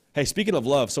 Hey, speaking of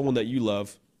love, someone that you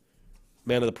love,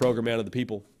 man of the program, man of the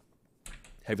people,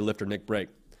 heavy lifter Nick Brake.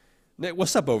 Nick,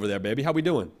 what's up over there, baby? How we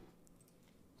doing?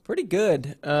 Pretty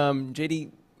good.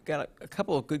 JD, got a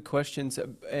couple of good questions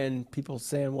and people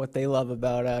saying what they love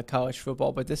about college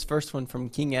football. But this first one from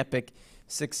King Epic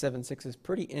 676 is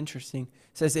pretty interesting.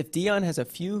 It says, if Deion has a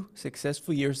few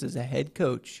successful years as a head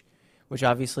coach, which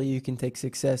obviously you can take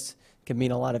success, can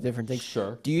mean a lot of different things.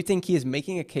 Sure. Do you think he is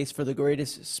making a case for the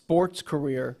greatest sports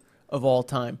career of all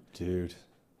time? Dude.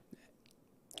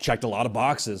 Checked a lot of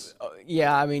boxes.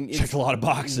 Yeah, I mean. Checked a lot of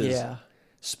boxes. Yeah.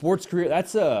 Sports career,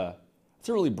 that's a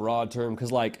really broad term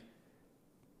because, like,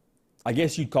 I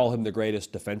guess you'd call him the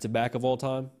greatest defensive back of all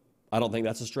time. I don't think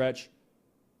that's a stretch.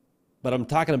 But I'm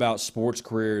talking about sports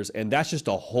careers, and that's just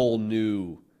a whole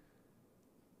new,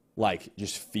 like,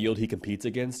 just field he competes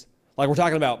against. Like, we're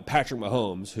talking about Patrick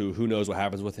Mahomes, who knows what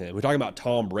happens with him. We're talking about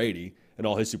Tom Brady and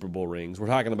all his Super Bowl rings. We're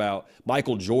talking about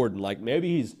Michael Jordan. Like,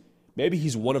 maybe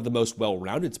he's one of the most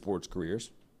well-rounded sports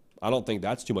careers. I don't think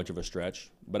that's too much of a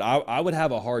stretch. But I would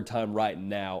have a hard time right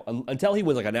now, until he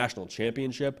wins, like, a national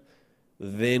championship,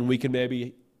 then we can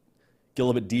maybe get a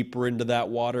little bit deeper into that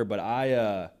water. But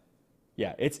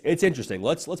yeah, it's interesting.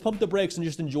 Let's pump the brakes and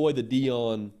just enjoy the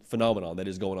Deion phenomenon that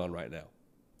is going on right now.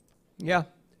 Yeah,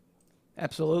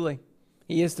 absolutely.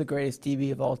 He is the greatest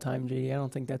DB of all time, JD. I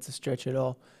don't think that's a stretch at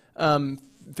all.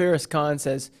 Ferris Khan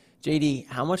says, JD,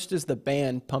 how much does the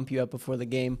band pump you up before the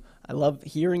game? I love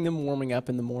hearing them warming up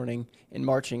in the morning and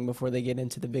marching before they get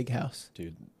into the big house.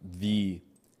 Dude, the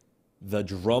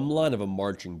drum line of a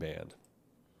marching band,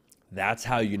 that's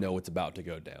how you know it's about to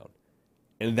go down.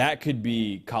 And that could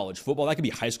be college football. That could be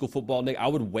high school football, Nick. I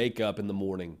would wake up in the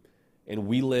morning, and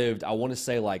we lived, I want to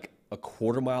say, like a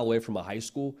quarter mile away from a high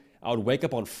school. I would wake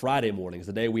up on Friday mornings,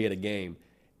 the day we had a game,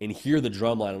 and hear the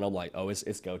drum line, and I'm like, oh,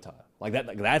 it's go time. Like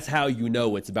that's how you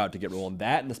know it's about to get rolling.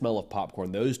 That and the smell of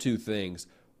popcorn, those two things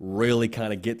really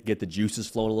kind of get the juices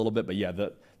flowing a little bit. But yeah,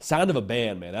 the sound of a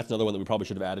band, man, that's another one that we probably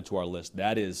should have added to our list.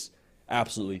 That is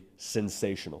absolutely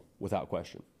sensational, without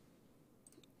question.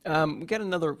 We got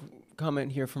another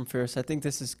comment here from Ferris. I think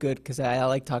this is good because I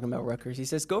like talking about Rutgers. He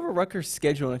says, go over Rutgers'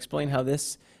 schedule and explain how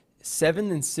this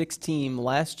 7-6 team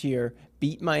last year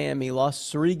beat Miami,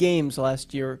 lost 3 games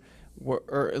last year,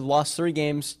 lost 3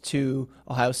 games to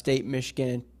Ohio State,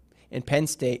 Michigan, and Penn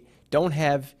State. Don't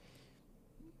have,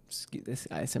 excuse this,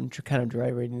 I'm kind of dry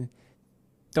reading.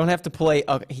 Don't have to play.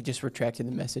 Oh, he just retracted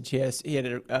the message. He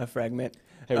had a fragment.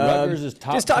 Hey, Rutgers is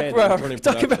top 10 in returning production.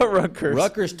 Talk about Rutgers.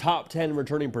 Rutgers top 10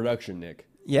 returning production, Nick.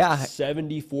 Yeah.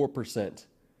 74%.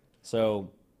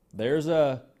 So there's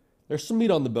some meat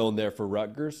on the bone there for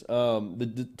Rutgers.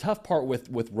 The tough part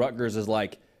with Rutgers is,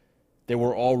 like, they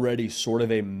were already sort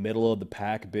of a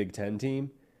middle-of-the-pack Big Ten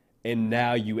team, and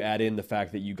now you add in the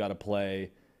fact that you got to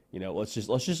play,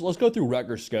 let's go through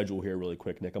Rutgers' schedule here really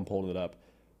quick, Nick. I'm pulling it up.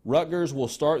 Rutgers will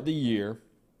start the year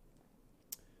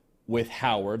with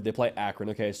Howard. They play Akron.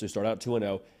 Okay, so they start out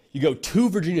 2-0. You go to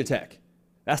Virginia Tech.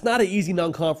 That's not an easy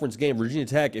non-conference game. Virginia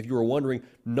Tech, if you were wondering,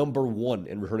 number 1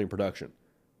 in returning production.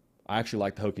 I actually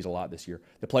like the Hokies a lot this year.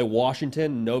 They play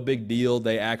Washington, no big deal.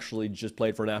 They actually just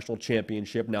played for a national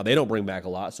championship. Now, they don't bring back a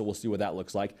lot, so we'll see what that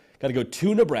looks like. Got to go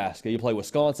to Nebraska. You play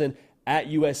Wisconsin, at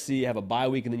USC, have a bye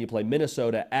week, and then you play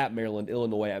Minnesota, at Maryland,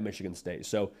 Illinois, at Michigan State.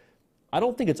 So I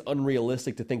don't think it's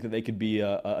unrealistic to think that they could be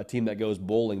a team that goes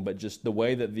bowling, but just the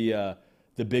way that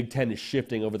the Big Ten is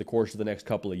shifting over the course of the next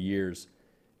couple of years,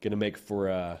 going to make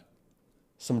for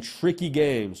some tricky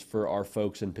games for our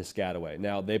folks in Piscataway.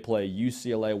 Now, they play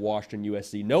UCLA, Washington,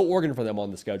 USC. No Oregon for them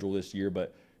on the schedule this year,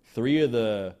 but 3 of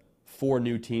the 4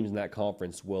 new teams in that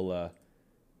conference will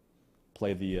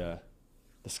play the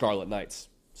Scarlet Knights.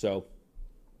 So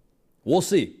we'll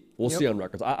see. We'll see on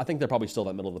Rutgers. I think they're probably still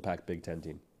that middle-of-the-pack Big Ten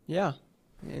team. Yeah,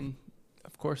 and,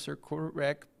 of course, their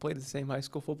quarterback played the same high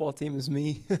school football team as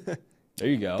me. There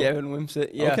you go. Gavin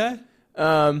Wimsatt, yeah. Okay.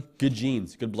 Good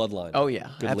genes, good bloodline. Oh, yeah,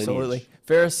 good absolutely. lineage.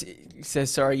 Ferris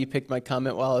says, sorry, you picked my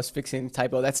comment while I was fixing the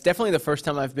typo. That's definitely the first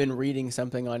time I've been reading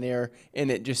something on air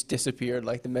and it just disappeared,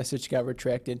 like the message got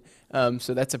retracted.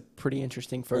 So that's a pretty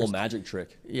interesting first. A little magic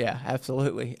trick. Yeah,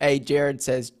 absolutely. Hey, Jared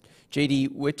says,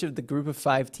 JD, which of the group of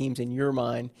 5 teams in your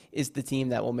mind is the team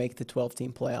that will make the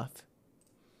 12-team playoff?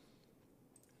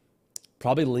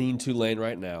 Probably lean Tulane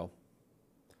right now.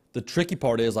 The tricky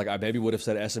part is, like, I maybe would have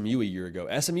said SMU a year ago.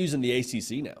 SMU's in the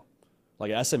ACC now.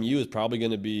 Like, SMU is probably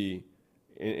going to be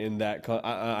in that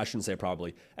I shouldn't say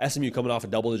probably. SMU coming off a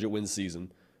double-digit win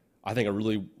season. I think a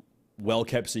really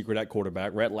well-kept secret at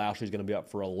quarterback. Rhett Lashley's going to be up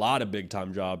for a lot of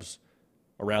big-time jobs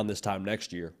around this time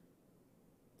next year.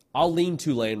 I'll lean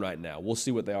Tulane right now. We'll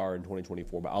see what they are in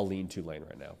 2024, but I'll lean Tulane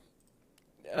right now.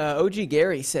 OG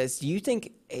Gary says, do you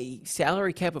think a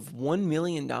salary cap of $1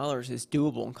 million is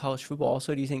doable in college football?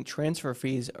 Also, do you think transfer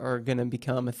fees are going to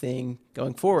become a thing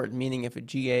going forward? Meaning if a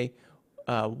GA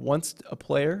wants a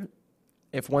player,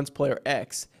 if wants player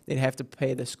X, they'd have to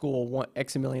pay the school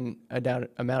X amount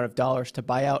of dollars to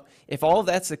buy out. If all of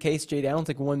that's the case, Jade, I don't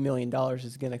think $1 million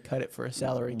is going to cut it for a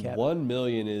salary cap. $1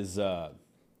 million is,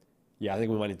 yeah, I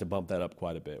think we might need to bump that up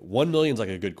quite a bit. $1 million is like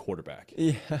a good quarterback.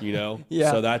 Yeah, you know.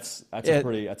 yeah. So that's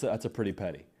a pretty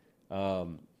petty.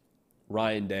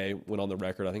 Ryan Day went on the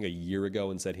record, I think, a year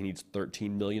ago and said he needs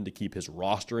 $13 million to keep his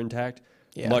roster intact,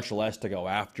 much less to go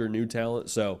after new talent.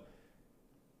 So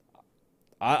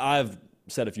I've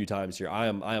said a few times here, I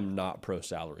am not pro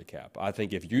salary cap. I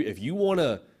think if you want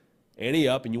to ante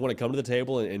up and you want to come to the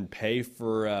table and pay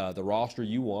for the roster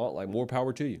you want, like, more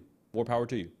power to you. More power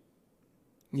to you.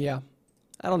 Yeah.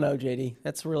 I don't know, JD.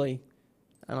 That's really,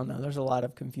 I don't know. There's a lot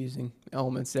of confusing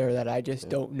elements there that I just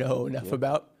don't know enough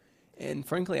about. And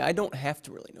frankly, I don't have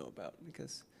to really know about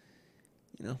because,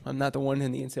 you know, I'm not the one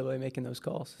in the NCAA making those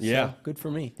calls. Yeah. So good for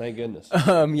me. Thank goodness. Yeah,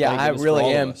 Thank I goodness really for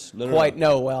all of am us.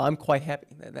 well, I'm quite happy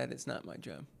that that is not my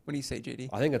job. What do you say, JD?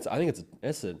 I think it's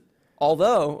a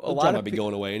Although a lot might of be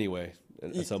going away anyway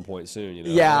at some point soon. You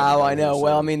know. Yeah, I know.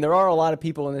 Well, I mean, there are a lot of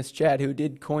people in this chat who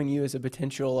did coin you as a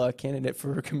potential candidate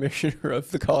for commissioner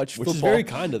of the college football. Which is very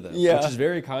kind of them. Yeah. Which is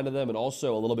very kind of them and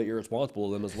also a little bit irresponsible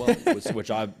of them as well, which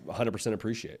I 100%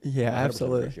 appreciate. Yeah, 100%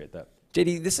 absolutely. appreciate that.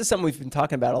 JD, this is something we've been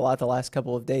talking about a lot the last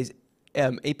couple of days.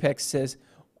 Apex says,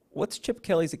 what's Chip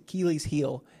Kelly's Achilles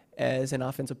heel as an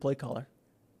offensive play caller?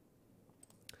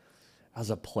 As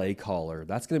a play caller,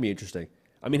 that's going to be interesting.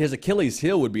 I mean, his Achilles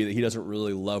heel would be that he doesn't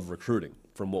really love recruiting,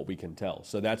 from what we can tell.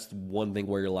 So that's one thing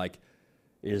where you're like,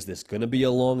 is this going to be a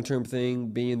long-term thing,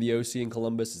 being the OC in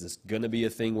Columbus? Is this going to be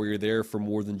a thing where you're there for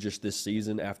more than just this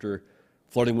season after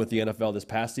flirting with the NFL this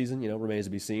past season? You know, remains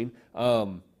to be seen.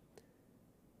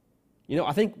 You know,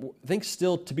 I think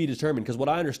still to be determined, because what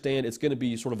I understand, it's going to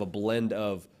be sort of a blend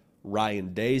of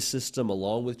Ryan Day's system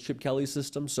along with Chip Kelly's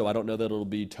system. So I don't know that it'll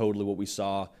be totally what we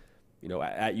saw, you know,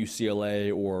 at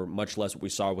UCLA, or much less what we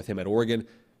saw with him at Oregon.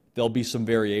 There'll be some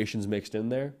variations mixed in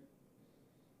there.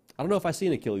 I don't know if I see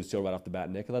an Achilles heel right off the bat,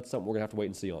 Nick. That's something we're going to have to wait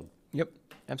and see on. Yep,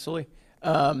 absolutely.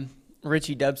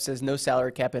 Richie Dubs says no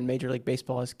salary cap in Major League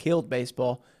Baseball has killed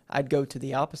baseball. I'd go to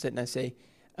the opposite, and I say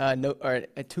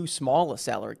too small a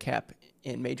salary cap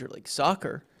in Major League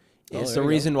Soccer is the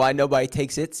reason why nobody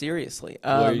takes it seriously.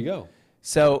 There you go.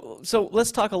 So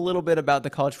let's talk a little bit about the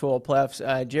college football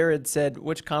playoffs. Jared said,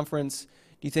 which conference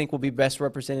do you think will be best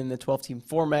represented in the 12-team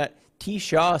format? T.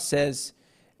 Shaw says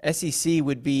SEC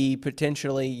would be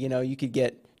potentially, you know, you could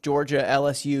get Georgia,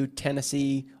 LSU,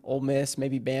 Tennessee, Ole Miss,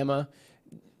 maybe Bama.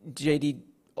 JD,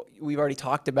 we've already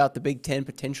talked about the Big Ten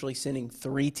potentially sending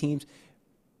 3 teams.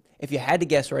 If you had to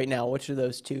guess right now, which of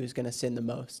those 2 is going to send the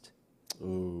most?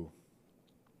 Ooh.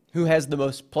 Who has the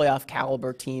most playoff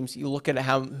caliber teams? You look at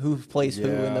who plays who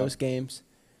in those games.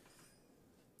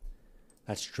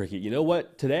 That's tricky. You know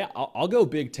what? Today, I'll go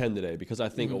Big Ten today because I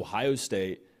think Ohio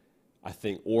State, I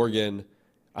think Oregon,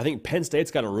 I think Penn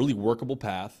State's got a really workable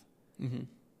path. Mm-hmm.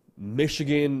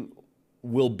 Michigan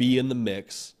will be in the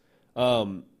mix.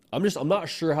 I'm not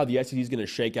sure how the SEC is going to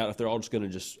shake out if they're all just going to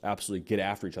just absolutely get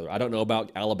after each other. I don't know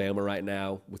about Alabama right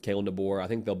now with Kalen DeBoer. I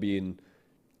think they'll be in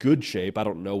good shape. I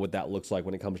don't know what that looks like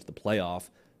when it comes to the playoff.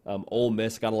 Ole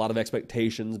Miss got a lot of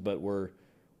expectations, but we're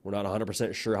not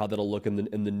 100% sure how that'll look in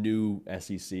the new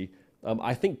SEC.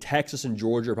 I think Texas and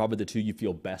Georgia are probably the 2 you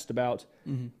feel best about.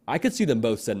 Mm-hmm. I could see them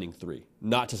both sending 3.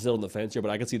 Not to sit on the fence here,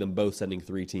 but I could see them both sending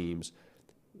 3 teams,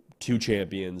 2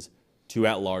 champions, 2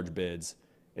 at-large bids.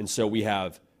 And so we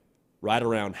have right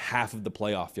around half of the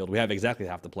playoff field. We have exactly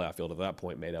half the playoff field at that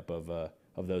point made up of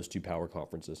those 2 power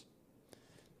conferences.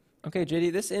 Okay,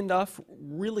 JD, let's end off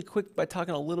really quick by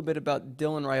talking a little bit about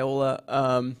Dylan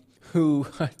Raiola, who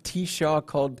T. Shaw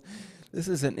called This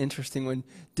is an interesting one.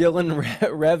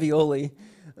 Dylan Ravioli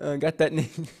got that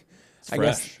name. It's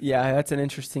fresh. Yeah, that's an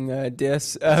interesting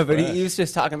diss. But he was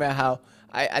just talking about how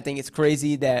I think it's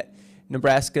crazy that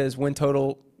Nebraska's win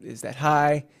total is that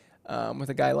high. With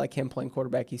a guy like him playing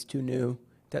quarterback, he's too new,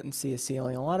 doesn't see a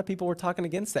ceiling. A lot of people were talking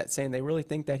against that, saying they really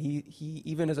think that he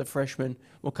even as a freshman,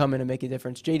 will come in and make a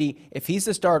difference. JD, if he's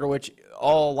the starter, which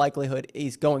all likelihood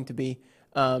he's going to be,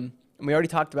 and we already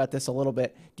talked about this a little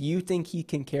bit, do you think he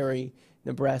can carry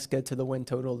Nebraska to the win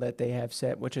total that they have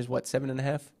set, which is what,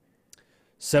 7.5?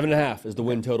 7.5 is the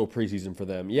win total preseason for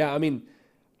them. Yeah, I mean,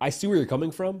 I see where you're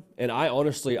coming from, and I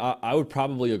honestly, I would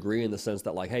probably agree in the sense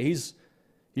that, like, hey,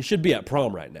 he should be at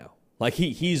prom right now. Like,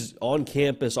 he's on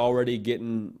campus already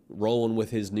getting rolling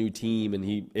with his new team,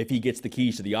 and if he gets the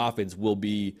keys to the offense, will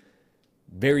be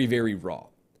very, very raw.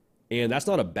 And that's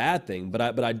not a bad thing, but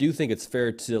I do think it's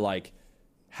fair to, like,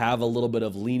 have a little bit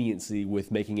of leniency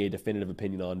with making a definitive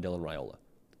opinion on Dylan Raiola.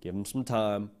 Give him some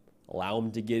time, allow him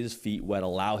to get his feet wet,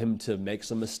 allow him to make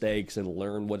some mistakes and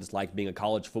learn what it's like being a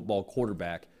college football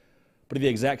quarterback. But at the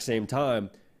exact same time,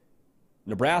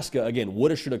 Nebraska, again,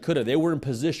 woulda, shoulda, coulda. They were in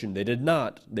position. They did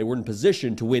not. They were in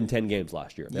position to win 10 games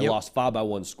last year. They lost 5 by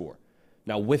 1 score.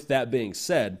 Now, with that being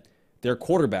said, their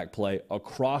quarterback play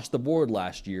across the board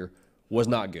last year was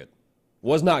not good.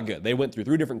 Was not good. They went through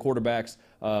 3 different quarterbacks,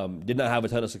 did not have a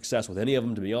ton of success with any of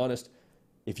them, to be honest.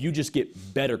 If you just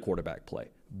get better quarterback play,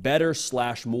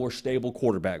 better/more stable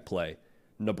quarterback play,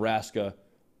 Nebraska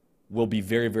will be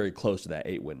very, very close to that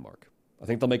 8-win mark. I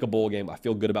think they'll make a bowl game. I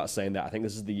feel good about saying that. I think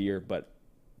this is the year, but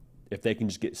if they can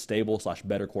just get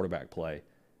stable/better quarterback play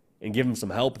and give them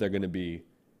some help, they're going to be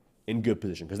in good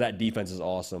position because that defense is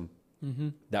awesome. Mm-hmm.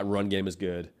 That run game is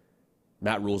good.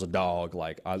 Matt Rule's a dog.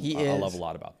 Like I love a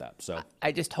lot about that. So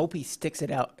I just hope he sticks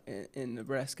it out in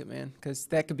Nebraska, man, because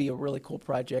that could be a really cool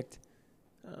project.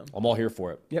 I'm all here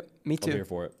for it. Yep, me too. I'm here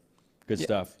for it. Good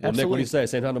stuff. Well, absolutely. Nick, what do you say?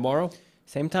 Same time tomorrow?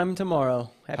 Same time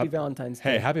tomorrow. Happy Valentine's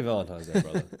Day. Hey, happy Valentine's Day,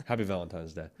 brother. Happy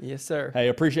Valentine's Day. Yes, sir. Hey,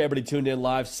 appreciate everybody tuned in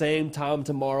live. Same time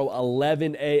tomorrow,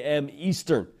 11 a.m.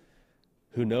 Eastern.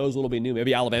 Who knows what'll be new?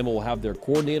 Maybe Alabama will have their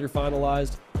coordinator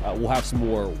finalized. We'll have some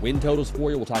more win totals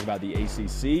for you. We'll talk about the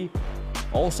ACC.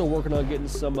 Also working on getting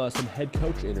some head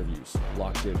coach interviews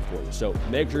locked in for you. So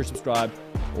make sure you subscribe.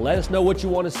 Let us know what you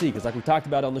want to see, because like we talked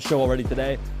about on the show already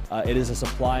today, it is a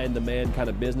supply and demand kind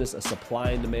of business, a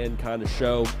supply and demand kind of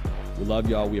show. We love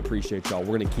y'all. We appreciate y'all.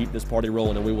 We're going to keep this party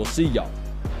rolling, and we will see y'all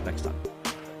next time.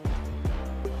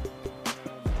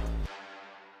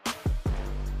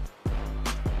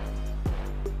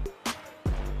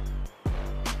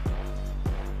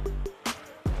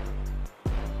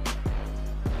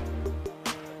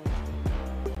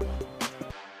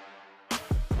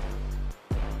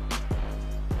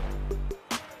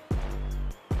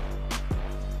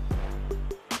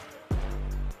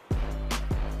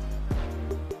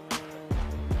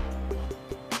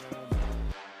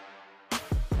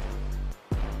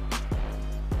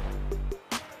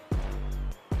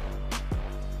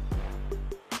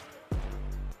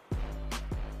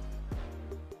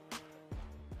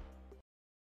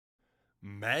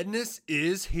 Madness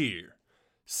is here.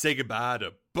 Say goodbye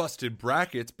to busted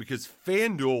brackets because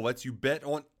FanDuel lets you bet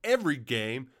on every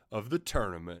game of the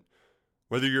tournament.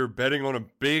 Whether you're betting on a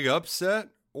big upset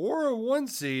or a 1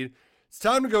 seed, it's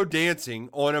time to go dancing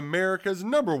on America's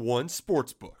 #1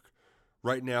 sportsbook.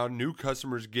 Right now, new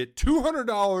customers get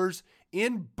 $200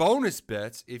 in bonus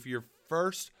bets if your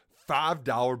first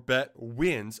 $5 bet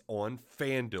wins on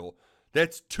FanDuel.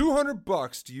 That's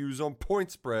 $200 to use on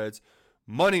point spreads,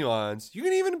 money lines. You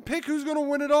can even pick who's going to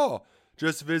win it all.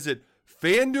 Just visit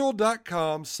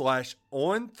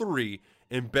FanDuel.com/on3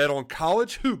 and bet on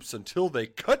college hoops until they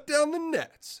cut down the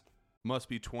nets. Must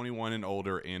be 21 and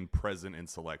older and present in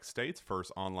select states.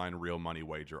 First online real money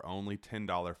wager only.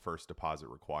 $10 first deposit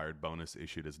required. Bonus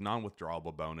issued as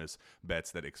non-withdrawable bonus. Bets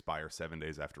that expire 7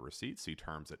 days after receipt. See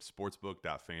terms at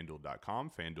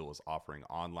sportsbook.fanduel.com. FanDuel is offering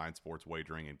online sports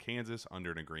wagering in Kansas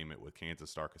under an agreement with Kansas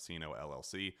Star Casino,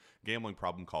 LLC. Gambling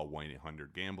problem? Call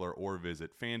 1-800-GAMBLER or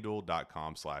visit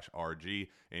fanduel.com/RG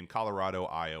in Colorado,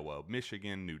 Iowa,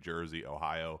 Michigan, New Jersey,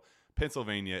 Ohio,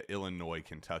 Pennsylvania, Illinois,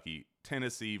 Kentucky,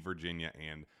 Tennessee, Virginia,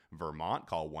 and Vermont.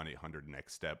 Call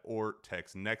 1-800-NEXT-STEP or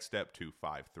text NEXT-STEP to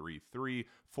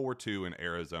 53342 in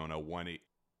Arizona,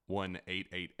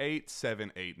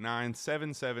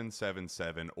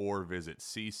 1-888-789-7777 or visit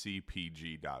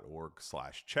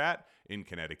ccpg.org/chat. In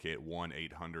Connecticut,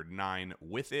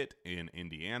 1-800-9-WITH-IT. In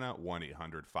Indiana,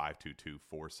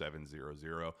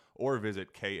 1-800-522-4700 or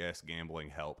visit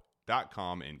ksgamblinghelp.com.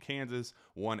 com in Kansas,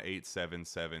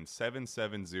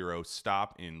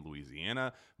 1-877-770-STOP in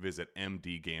Louisiana. Visit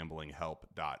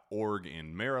mdgamblinghelp.org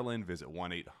in Maryland. Visit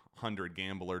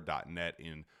 1-800-GAMBLER.net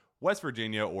in West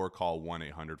Virginia, or call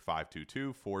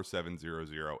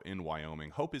 1-800-522-4700 in Wyoming.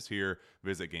 Hope is here.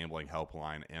 Visit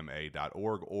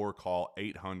gamblinghelplinema.org or call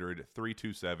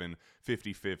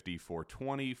 800-327-5050 for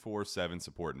 24/7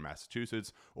 support in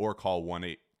Massachusetts, or call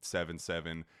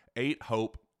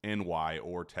 1-877-8-HOPE-NY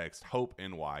or text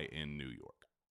HOPE-NY in New York.